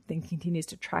flogged and then continues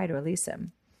to try to release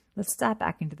him. Let's step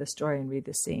back into the story and read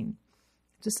the scene.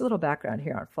 Just a little background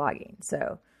here on flogging.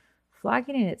 So,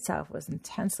 flogging in itself was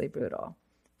intensely brutal.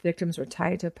 Victims were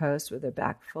tied to a post with their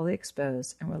back fully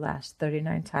exposed and were lashed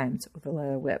 39 times with a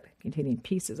leather whip containing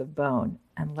pieces of bone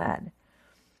and lead.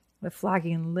 The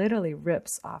flogging literally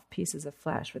rips off pieces of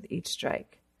flesh with each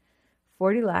strike.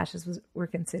 40 lashes were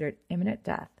considered imminent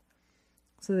death.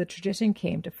 So the tradition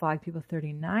came to flog people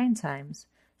 39 times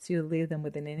so you would leave them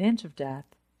within an inch of death,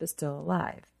 but still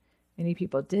alive. Many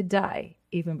people did die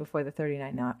even before the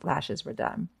 39 lashes were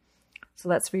done. So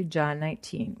let's read John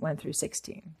 19, 1 through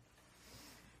 16.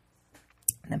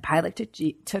 And then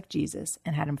Pilate took Jesus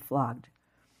and had him flogged.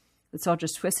 The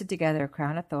soldiers twisted together a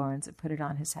crown of thorns and put it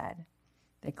on his head.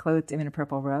 They clothed him in a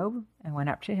purple robe and went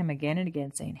up to him again and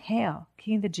again, saying, "Hail,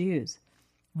 King of the Jews!"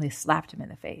 And they slapped him in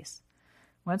the face.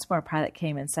 Once more Pilate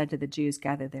came and said to the Jews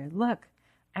gathered there, "Look,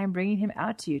 I am bringing him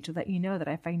out to you to let you know that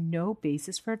I find no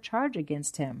basis for a charge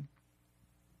against him."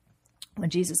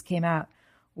 When Jesus came out,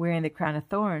 wearing the crown of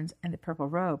thorns and the purple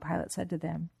robe, Pilate said to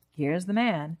them, "Here is the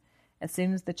man." As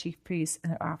soon as the chief priests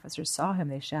and their officers saw him,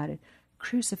 they shouted,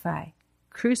 "Crucify!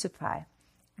 Crucify!"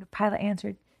 But Pilate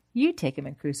answered, "You take him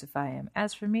and crucify him.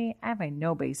 As for me, I find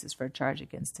no basis for a charge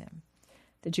against him."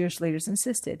 The Jewish leaders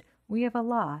insisted, "We have a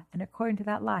law, and according to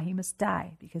that law he must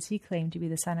die, because he claimed to be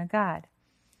the Son of God."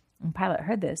 When Pilate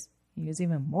heard this, he was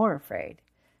even more afraid,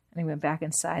 and he went back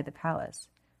inside the palace.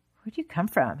 "Where do you come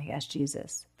from?" he asked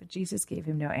Jesus, but Jesus gave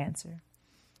him no answer.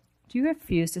 "Do you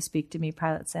refuse to speak to me?"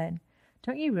 Pilate said.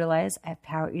 "Don't you realize I have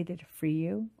power either to free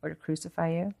you or to crucify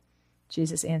you?"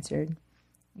 Jesus answered,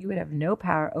 "You would have no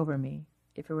power over me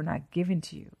if it were not given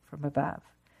to you from above.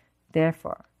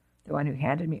 Therefore, the one who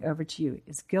handed me over to you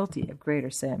is guilty of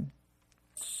greater sin."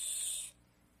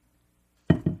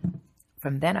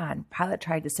 From then on, Pilate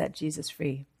tried to set Jesus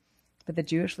free, but the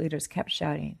Jewish leaders kept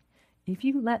shouting, "If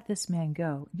you let this man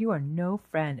go, you are no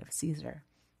friend of Caesar.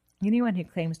 Anyone who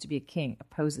claims to be a king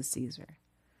opposes Caesar."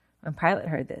 When Pilate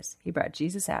heard this, he brought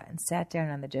Jesus out and sat down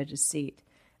on the judge's seat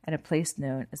at a place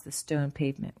known as the stone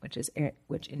pavement,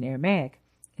 which in Aramaic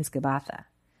is Gabbatha.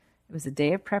 It was the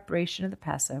day of preparation of the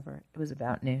Passover. It was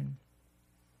about noon.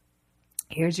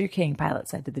 "Here's your king," Pilate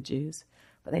said to the Jews.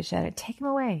 But they shouted, take him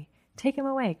away,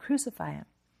 crucify him."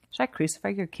 "Shall I crucify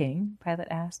your king?" Pilate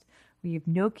asked. "We have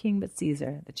no king but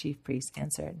Caesar," the chief priests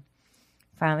answered.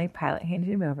 Finally, Pilate handed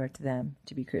him over to them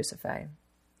to be crucified.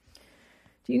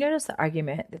 Do you notice the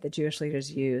argument that the Jewish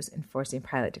leaders use in forcing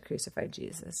Pilate to crucify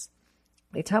Jesus?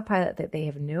 They tell Pilate that they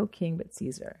have no king but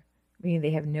Caesar, meaning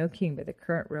they have no king but the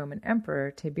current Roman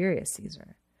emperor, Tiberius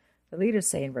Caesar. The leaders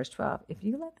say in verse 12, "If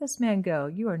you let this man go,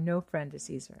 you are no friend to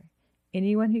Caesar.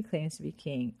 Anyone who claims to be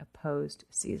king opposed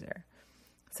Caesar."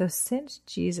 So since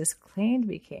Jesus claimed to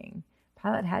be king,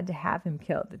 Pilate had to have him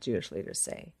killed, the Jewish leaders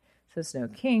say. So no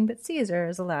king but Caesar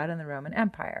is allowed in the Roman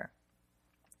Empire.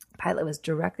 Pilate was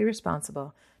directly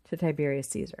responsible to Tiberius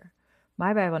Caesar.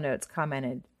 My Bible notes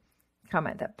comment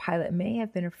that Pilate may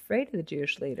have been afraid of the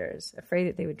Jewish leaders, afraid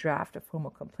that they would draft a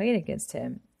formal complaint against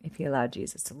him if he allowed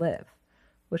Jesus to live,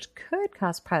 which could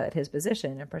cost Pilate his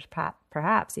position and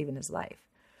perhaps even his life.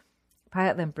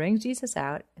 Pilate then brings Jesus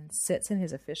out and sits in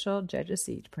his official judge's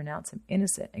seat to pronounce him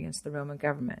innocent against the Roman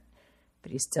government,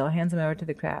 but he still hands him over to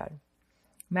the crowd.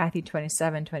 Matthew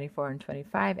 27, 24, and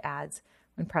 25 adds,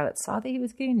 when Pilate saw that he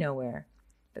was getting nowhere,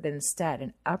 but that instead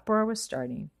an uproar was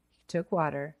starting, he took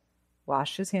water,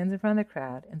 washed his hands in front of the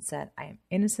crowd, and said, "I am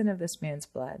innocent of this man's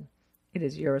blood. It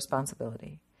is your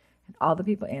responsibility." And all the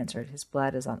people answered, "His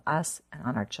blood is on us and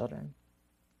on our children."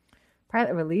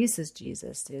 Pilate releases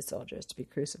Jesus to his soldiers to be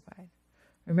crucified.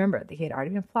 Remember that he had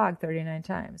already been flogged 39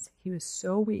 times. He was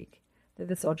so weak that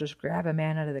the soldiers grab a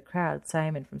man out of the crowd,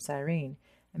 Simon from Cyrene,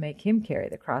 and make him carry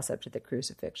the cross up to the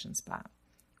crucifixion spot,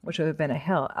 which would have been a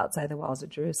hill outside the walls of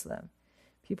Jerusalem.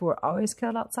 People were always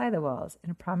killed outside the walls in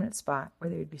a prominent spot where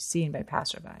they would be seen by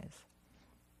passerbys.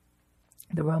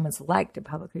 The Romans liked to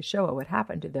publicly show what would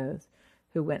happen to those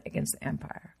who went against the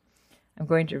empire. I'm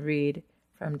going to read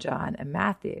from John and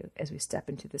Matthew as we step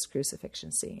into this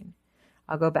crucifixion scene.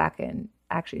 I'll go back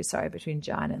between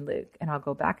John and Luke, and I'll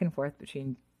go back and forth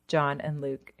between John and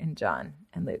Luke and John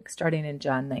and Luke, starting in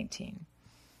John 19.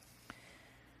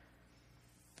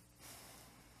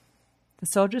 The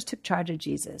soldiers took charge of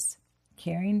Jesus.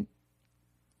 Carrying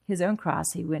his own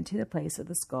cross, he went to the place of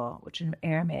the skull, which in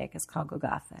Aramaic is called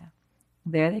Golgotha.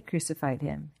 There they crucified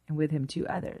him, and with him 2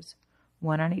 others,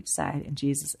 one on each side and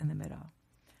Jesus in the middle.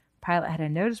 Pilate had a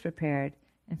notice prepared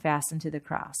and fastened to the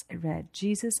cross. It read,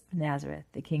 "Jesus of Nazareth,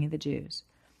 the King of the Jews."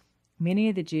 Many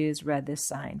of the Jews read this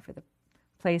sign, for the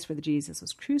place where Jesus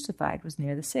was crucified was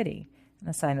near the city, and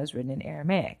the sign was written in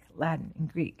Aramaic, Latin,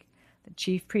 and Greek. The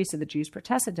chief priests of the Jews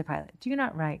protested to Pilate, "Do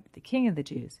not write, the King of the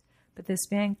Jews." But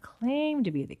this man claimed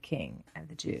to be the King of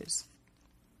the Jews.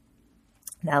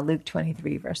 Now Luke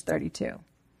 23, verse 32.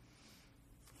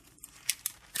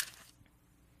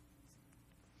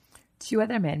 2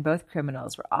 other men, both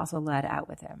criminals, were also led out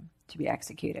with him to be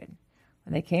executed.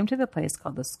 When they came to the place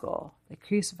called the Skull, they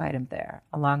crucified him there,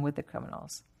 along with the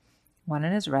criminals, one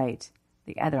on his right,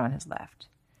 the other on his left.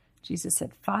 Jesus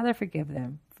said, "Father, forgive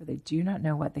them, for they do not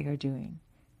know what they are doing."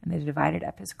 And they divided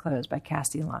up his clothes by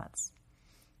casting lots.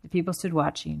 The people stood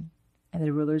watching, and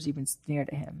the rulers even sneered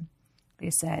at him. They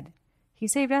said, "He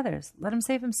saved others. Let him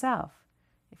save himself.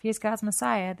 If he is God's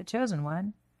Messiah, the chosen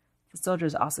one." The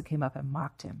soldiers also came up and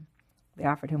mocked him. They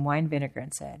offered him wine vinegar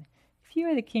and said, "If you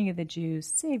are the King of the Jews,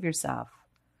 save yourself."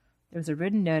 There was a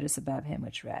written notice above him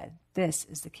which read, "This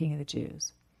is the King of the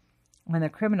Jews." When the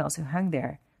criminals who hung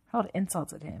there hurled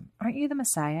insults at him, "Aren't you the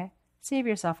Messiah? Save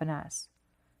yourself and us."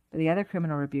 But the other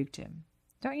criminal rebuked him.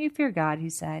 "Don't you fear God," he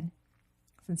said.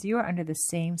 "Since you are under the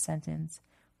same sentence,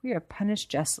 we are punished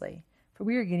justly, for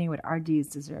we are getting what our deeds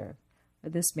deserve.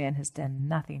 But this man has done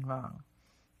nothing wrong."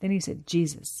 Then he said,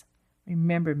 "Jesus,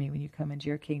 remember me when you come into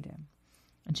your kingdom."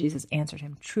 And Jesus answered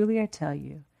him, "Truly I tell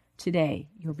you, today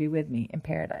you will be with me in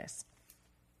paradise."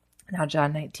 Now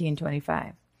John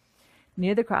 19:25.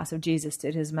 Near the cross of Jesus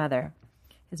stood his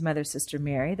mother's sister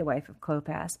Mary, the wife of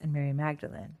Clopas, and Mary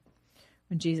Magdalene.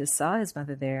 When Jesus saw his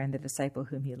mother there and the disciple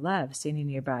whom he loved standing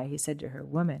nearby, he said to her,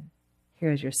 "Woman,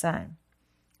 here is your son."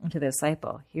 And to the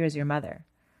disciple, "Here is your mother."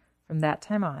 From that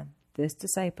time on, this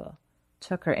disciple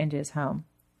took her into his home.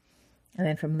 And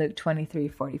then from Luke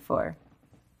 23:44.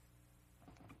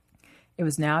 It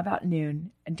was now about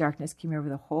noon, and darkness came over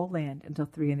the whole land until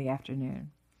 3 in the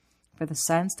afternoon. For the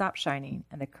sun stopped shining,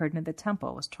 and the curtain of the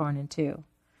temple was torn in 2.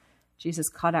 Jesus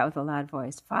called out with a loud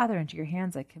voice, "Father, into your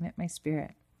hands I commit my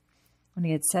spirit." When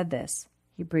he had said this,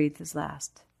 he breathed his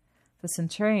last. The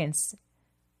centurions,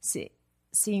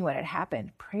 seeing what had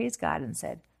happened, praised God and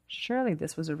said, "Surely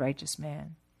this was a righteous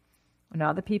man." When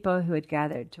all the people who had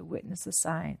gathered to witness the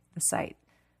sight,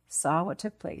 saw what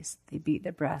took place, they beat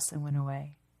their breasts and went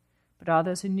away. But all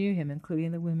those who knew him,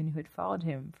 including the women who had followed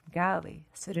him from Galilee,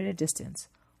 stood at a distance,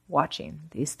 watching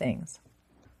these things.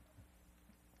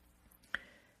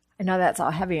 I know that's all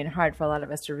heavy and hard for a lot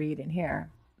of us to read and hear.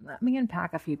 Let me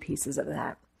unpack a few pieces of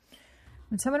that.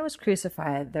 When someone was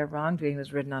crucified, their wrongdoing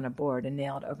was written on a board and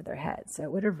nailed over their head, so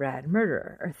it would have read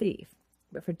murderer or thief.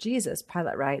 But for Jesus,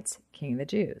 Pilate writes, "King of the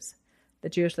Jews." The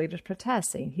Jewish leaders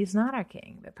protest, saying he's not our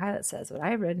king, but Pilate says, "What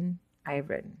I have written, I have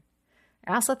written."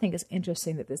 I also think it's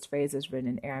interesting that this phrase is written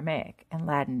in Aramaic and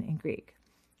Latin and Greek.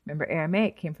 Remember,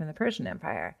 Aramaic came from the Persian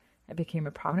Empire and became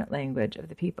a prominent language of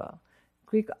the people.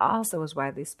 Greek also was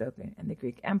widely spoken, and the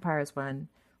Greek Empire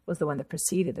was the one that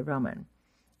preceded the Roman.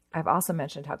 I've also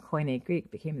mentioned how Koine Greek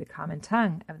became the common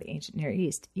tongue of the ancient Near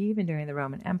East, even during the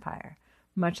Roman Empire.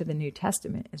 Much of the New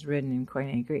Testament is written in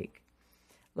Koine Greek.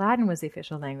 Latin was the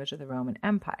official language of the Roman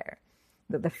Empire.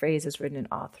 That the phrase is written in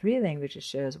all 3 languages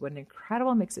shows what an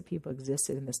incredible mix of people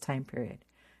existed in this time period.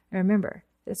 And remember,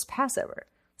 it's Passover,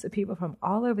 so people from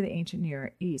all over the ancient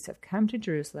Near East have come to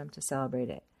Jerusalem to celebrate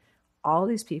it. All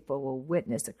these people will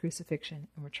witness the crucifixion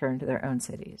and return to their own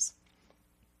cities.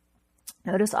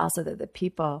 Notice also that the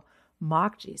people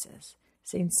mock Jesus,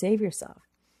 saying, "Save yourself."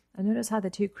 And notice how the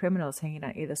 2 criminals hanging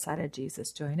on either side of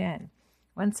Jesus join in.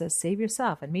 One says, "Save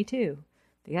yourself," and "Me too."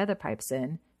 The other pipes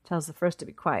in, tells the first to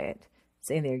be quiet,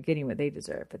 saying they are getting what they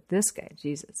deserve. But this guy,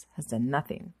 Jesus, has done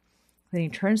nothing. Then he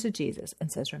turns to Jesus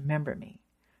and says, "Remember me.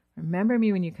 Remember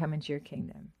me when you come into your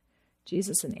kingdom.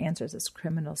 Jesus then answers this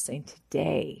criminal, saying,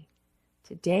 today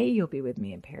you'll be with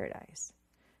me in paradise.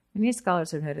 Many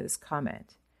scholars have noted this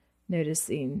comment,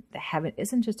 noticing that heaven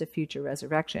isn't just a future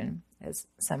resurrection, as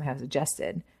some have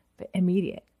suggested, but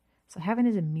immediate. So heaven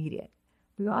is immediate.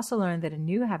 We also learn that a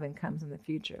new heaven comes in the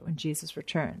future when Jesus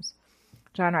returns.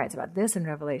 John writes about this in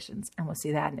Revelations, and we'll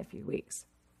see that in a few weeks.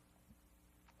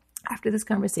 After this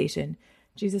conversation,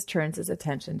 Jesus turns his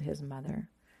attention to his mother.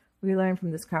 We learn from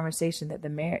this conversation that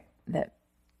Mary,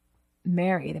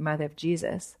 the mother of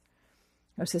Jesus,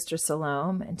 her sister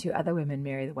Salome, and two other women,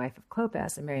 Mary, the wife of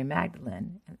Clopas, and Mary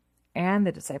Magdalene, and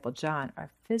the disciple John,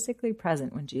 are physically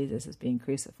present when Jesus is being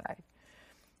crucified.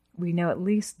 We know at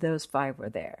least those 5 were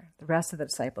there. The rest of the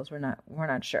disciples were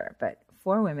not sure, but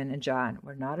 4 women and John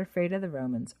were not afraid of the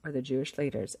Romans or the Jewish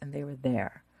leaders, and they were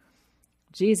there.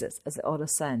 Jesus, as the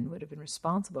oldest son, would have been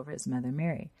responsible for his mother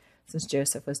Mary, since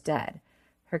Joseph was dead.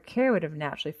 Her care would have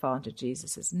naturally fallen to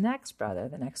Jesus' next brother,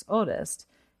 the next oldest,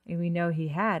 and we know he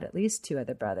had at least 2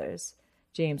 other brothers,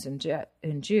 James and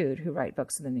Jude, who write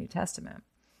books of the New Testament.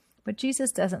 But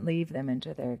Jesus doesn't leave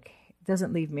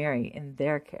Mary in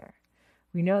their care.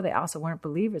 We know they also weren't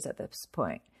believers at this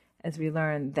point, as we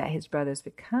learn that his brothers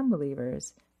become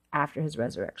believers after his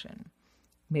resurrection.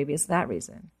 Maybe it's that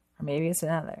reason, or maybe it's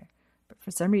another. But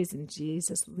for some reason,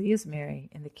 Jesus leaves Mary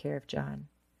in the care of John.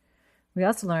 We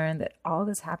also learn that all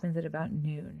this happens at about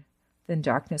noon. Then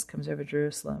darkness comes over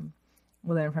Jerusalem.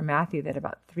 We learn from Matthew that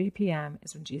about 3 p.m.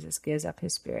 is when Jesus gives up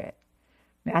his spirit.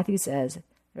 Matthew says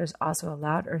there was also a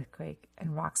loud earthquake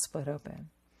and rocks split open.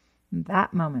 In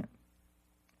that moment,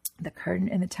 the curtain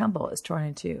in the temple is torn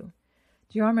in two.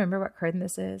 Do you all remember what curtain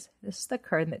this is? This is the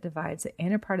curtain that divides the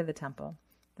inner part of the temple,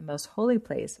 the most holy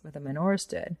place where the menorah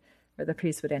stood, where the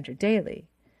priest would enter daily,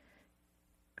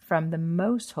 from the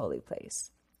most holy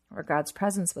place, where God's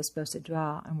presence was supposed to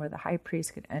dwell and where the high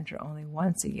priest could enter only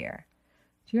once a year.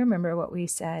 Do you remember what we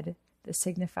said this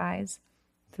signifies?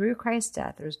 Through Christ's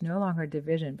death, there is no longer a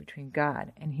division between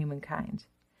God and humankind.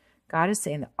 God is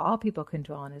saying that all people can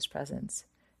dwell in his presence,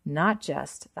 not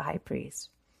just the high priest.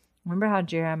 Remember how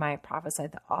Jeremiah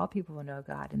prophesied that all people will know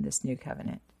God in this new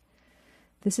covenant.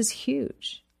 This is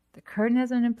huge. The curtain has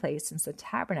been in place since the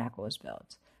tabernacle was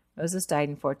built. Moses died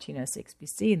in 1406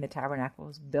 BC, and the tabernacle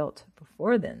was built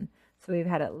before then. So we've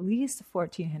had at least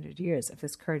 1,400 years of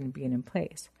this curtain being in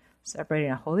place,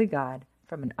 separating a holy God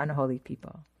from an unholy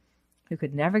people, who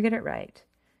could never get it right,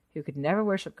 who could never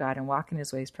worship God and walk in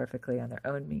his ways perfectly on their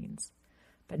own means.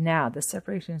 But now the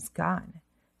separation is gone.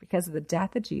 Because of the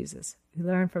death of Jesus, we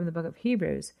learn from the book of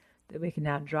Hebrews that we can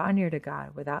now draw near to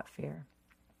God without fear.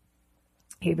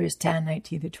 Hebrews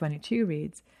 10:19-22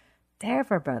 reads,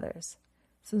 "Therefore, brothers,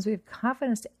 since we have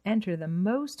confidence to enter the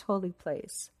most holy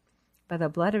place by the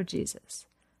blood of Jesus,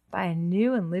 by a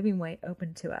new and living way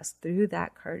opened to us through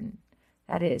that curtain,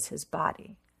 that is, his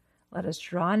body, let us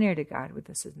draw near to God with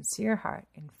a sincere heart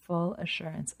in full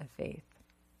assurance of faith."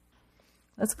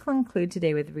 Let's conclude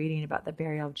today with reading about the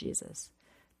burial of Jesus.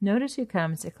 Notice who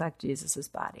comes to collect Jesus'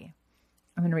 body.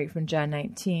 I'm going to read from John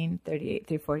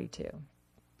 19:38-42.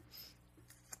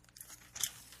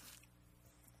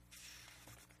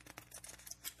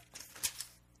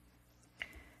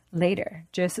 Later,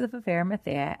 Joseph of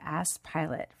Arimathea asked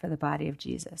Pilate for the body of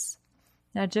Jesus.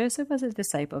 Now Joseph was a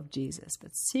disciple of Jesus,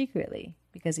 but secretly,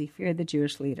 because he feared the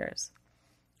Jewish leaders.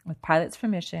 With Pilate's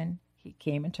permission, he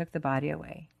came and took the body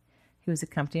away. He was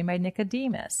accompanied by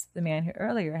Nicodemus, the man who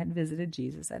earlier had visited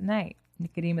Jesus at night.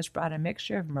 Nicodemus brought a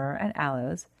mixture of myrrh and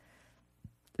aloes,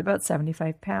 about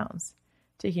 75 pounds.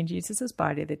 Taking Jesus'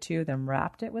 body, the two of them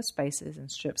wrapped it with spices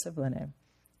and strips of linen.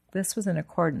 This was in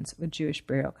accordance with Jewish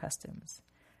burial customs.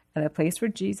 At the place where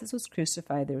Jesus was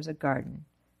crucified, there was a garden,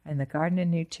 and in the garden a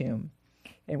new tomb,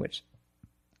 in which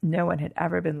no one had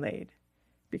ever been laid.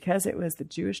 Because it was the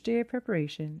Jewish day of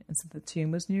preparation, and since the tomb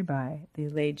was nearby, they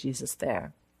laid Jesus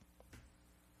there.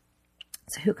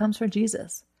 So who comes for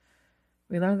Jesus?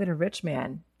 We learn that a rich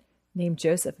man named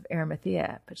Joseph of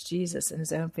Arimathea puts Jesus in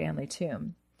his own family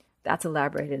tomb. That's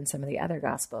elaborated in some of the other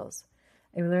Gospels.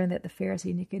 And we learn that the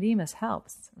Pharisee Nicodemus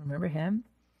helps. Remember him?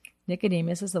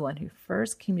 Nicodemus is the one who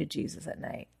first came to Jesus at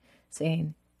night,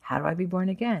 saying, "How do I be born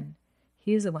again?"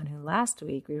 He is the one who last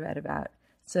week we read about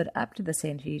stood up to the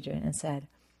Sanhedrin and said,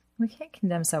 "We can't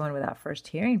condemn someone without first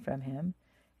hearing from him."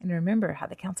 And remember how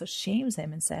the council shames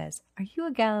him and says, "Are you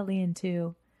a Galilean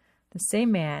too?" The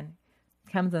same man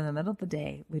comes in the middle of the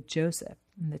day with Joseph,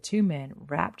 and the two men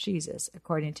wrap Jesus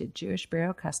according to Jewish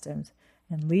burial customs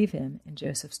and leave him in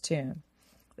Joseph's tomb.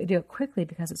 They do it quickly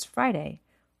because it's Friday,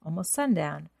 almost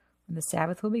sundown, when the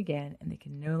Sabbath will begin and they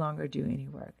can no longer do any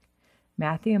work.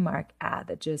 Matthew and Mark add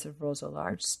that Joseph rolls a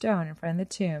large stone in front of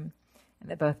the tomb, and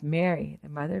that both Mary, the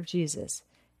mother of Jesus,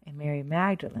 and Mary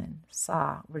Magdalene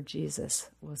saw where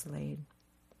Jesus was laid.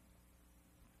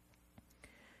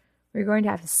 We're going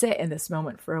to have to sit in this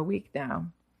moment for a week now.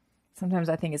 Sometimes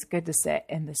I think it's good to sit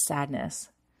in the sadness.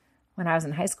 When I was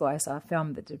in high school, I saw a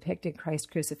film that depicted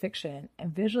Christ's crucifixion,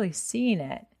 and visually seeing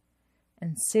it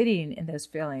and sitting in those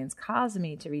feelings caused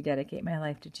me to rededicate my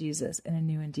life to Jesus in a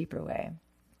new and deeper way.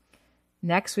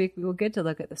 Next week, we will get to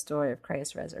look at the story of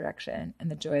Christ's resurrection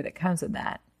and the joy that comes with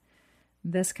that.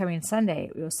 This coming Sunday,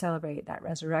 we will celebrate that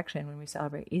resurrection when we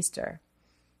celebrate Easter.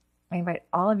 I invite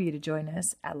all of you to join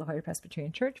us at La Jolla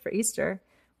Presbyterian Church for Easter.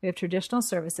 We have traditional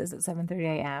services at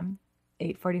 7:30 a.m.,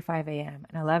 8:45 a.m.,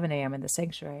 and 11 a.m. in the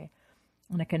sanctuary,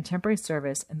 and a contemporary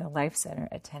service in the Life Center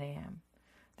at 10 a.m.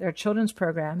 There are children's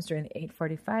programs during the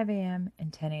 8:45 a.m.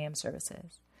 and 10 a.m.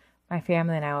 services. My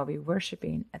family and I will be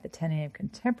worshiping at the 10 a.m.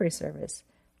 contemporary service,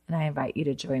 and I invite you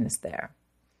to join us there.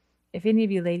 If any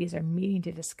of you ladies are meeting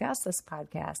to discuss this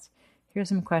podcast, here are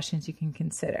some questions you can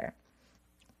consider.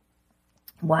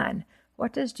 1.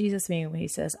 What does Jesus mean when he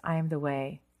says, I am the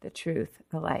way, the truth,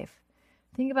 the life?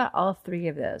 Think about all three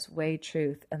of those, way,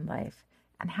 truth, and life,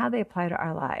 and how they apply to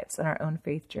our lives and our own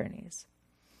faith journeys.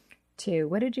 2.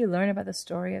 What did you learn about the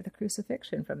story of the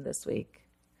crucifixion from this week?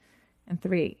 And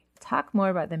 3. Talk more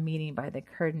about the meaning behind the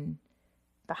curtain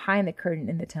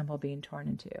in the temple being torn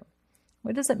in two.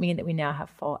 What does it mean that we now have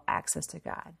full access to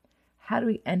God? How do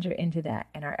we enter into that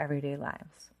in our everyday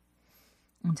lives?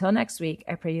 Until next week,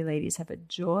 I pray you ladies have a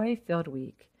joy-filled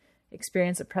week.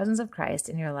 Experience the presence of Christ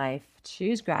in your life,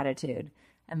 choose gratitude,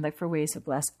 and look for ways to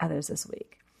bless others this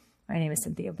week. My name is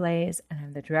Cynthia Blaze, and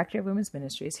I'm the Director of Women's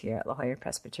Ministries here at La Jolla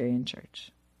Presbyterian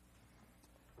Church.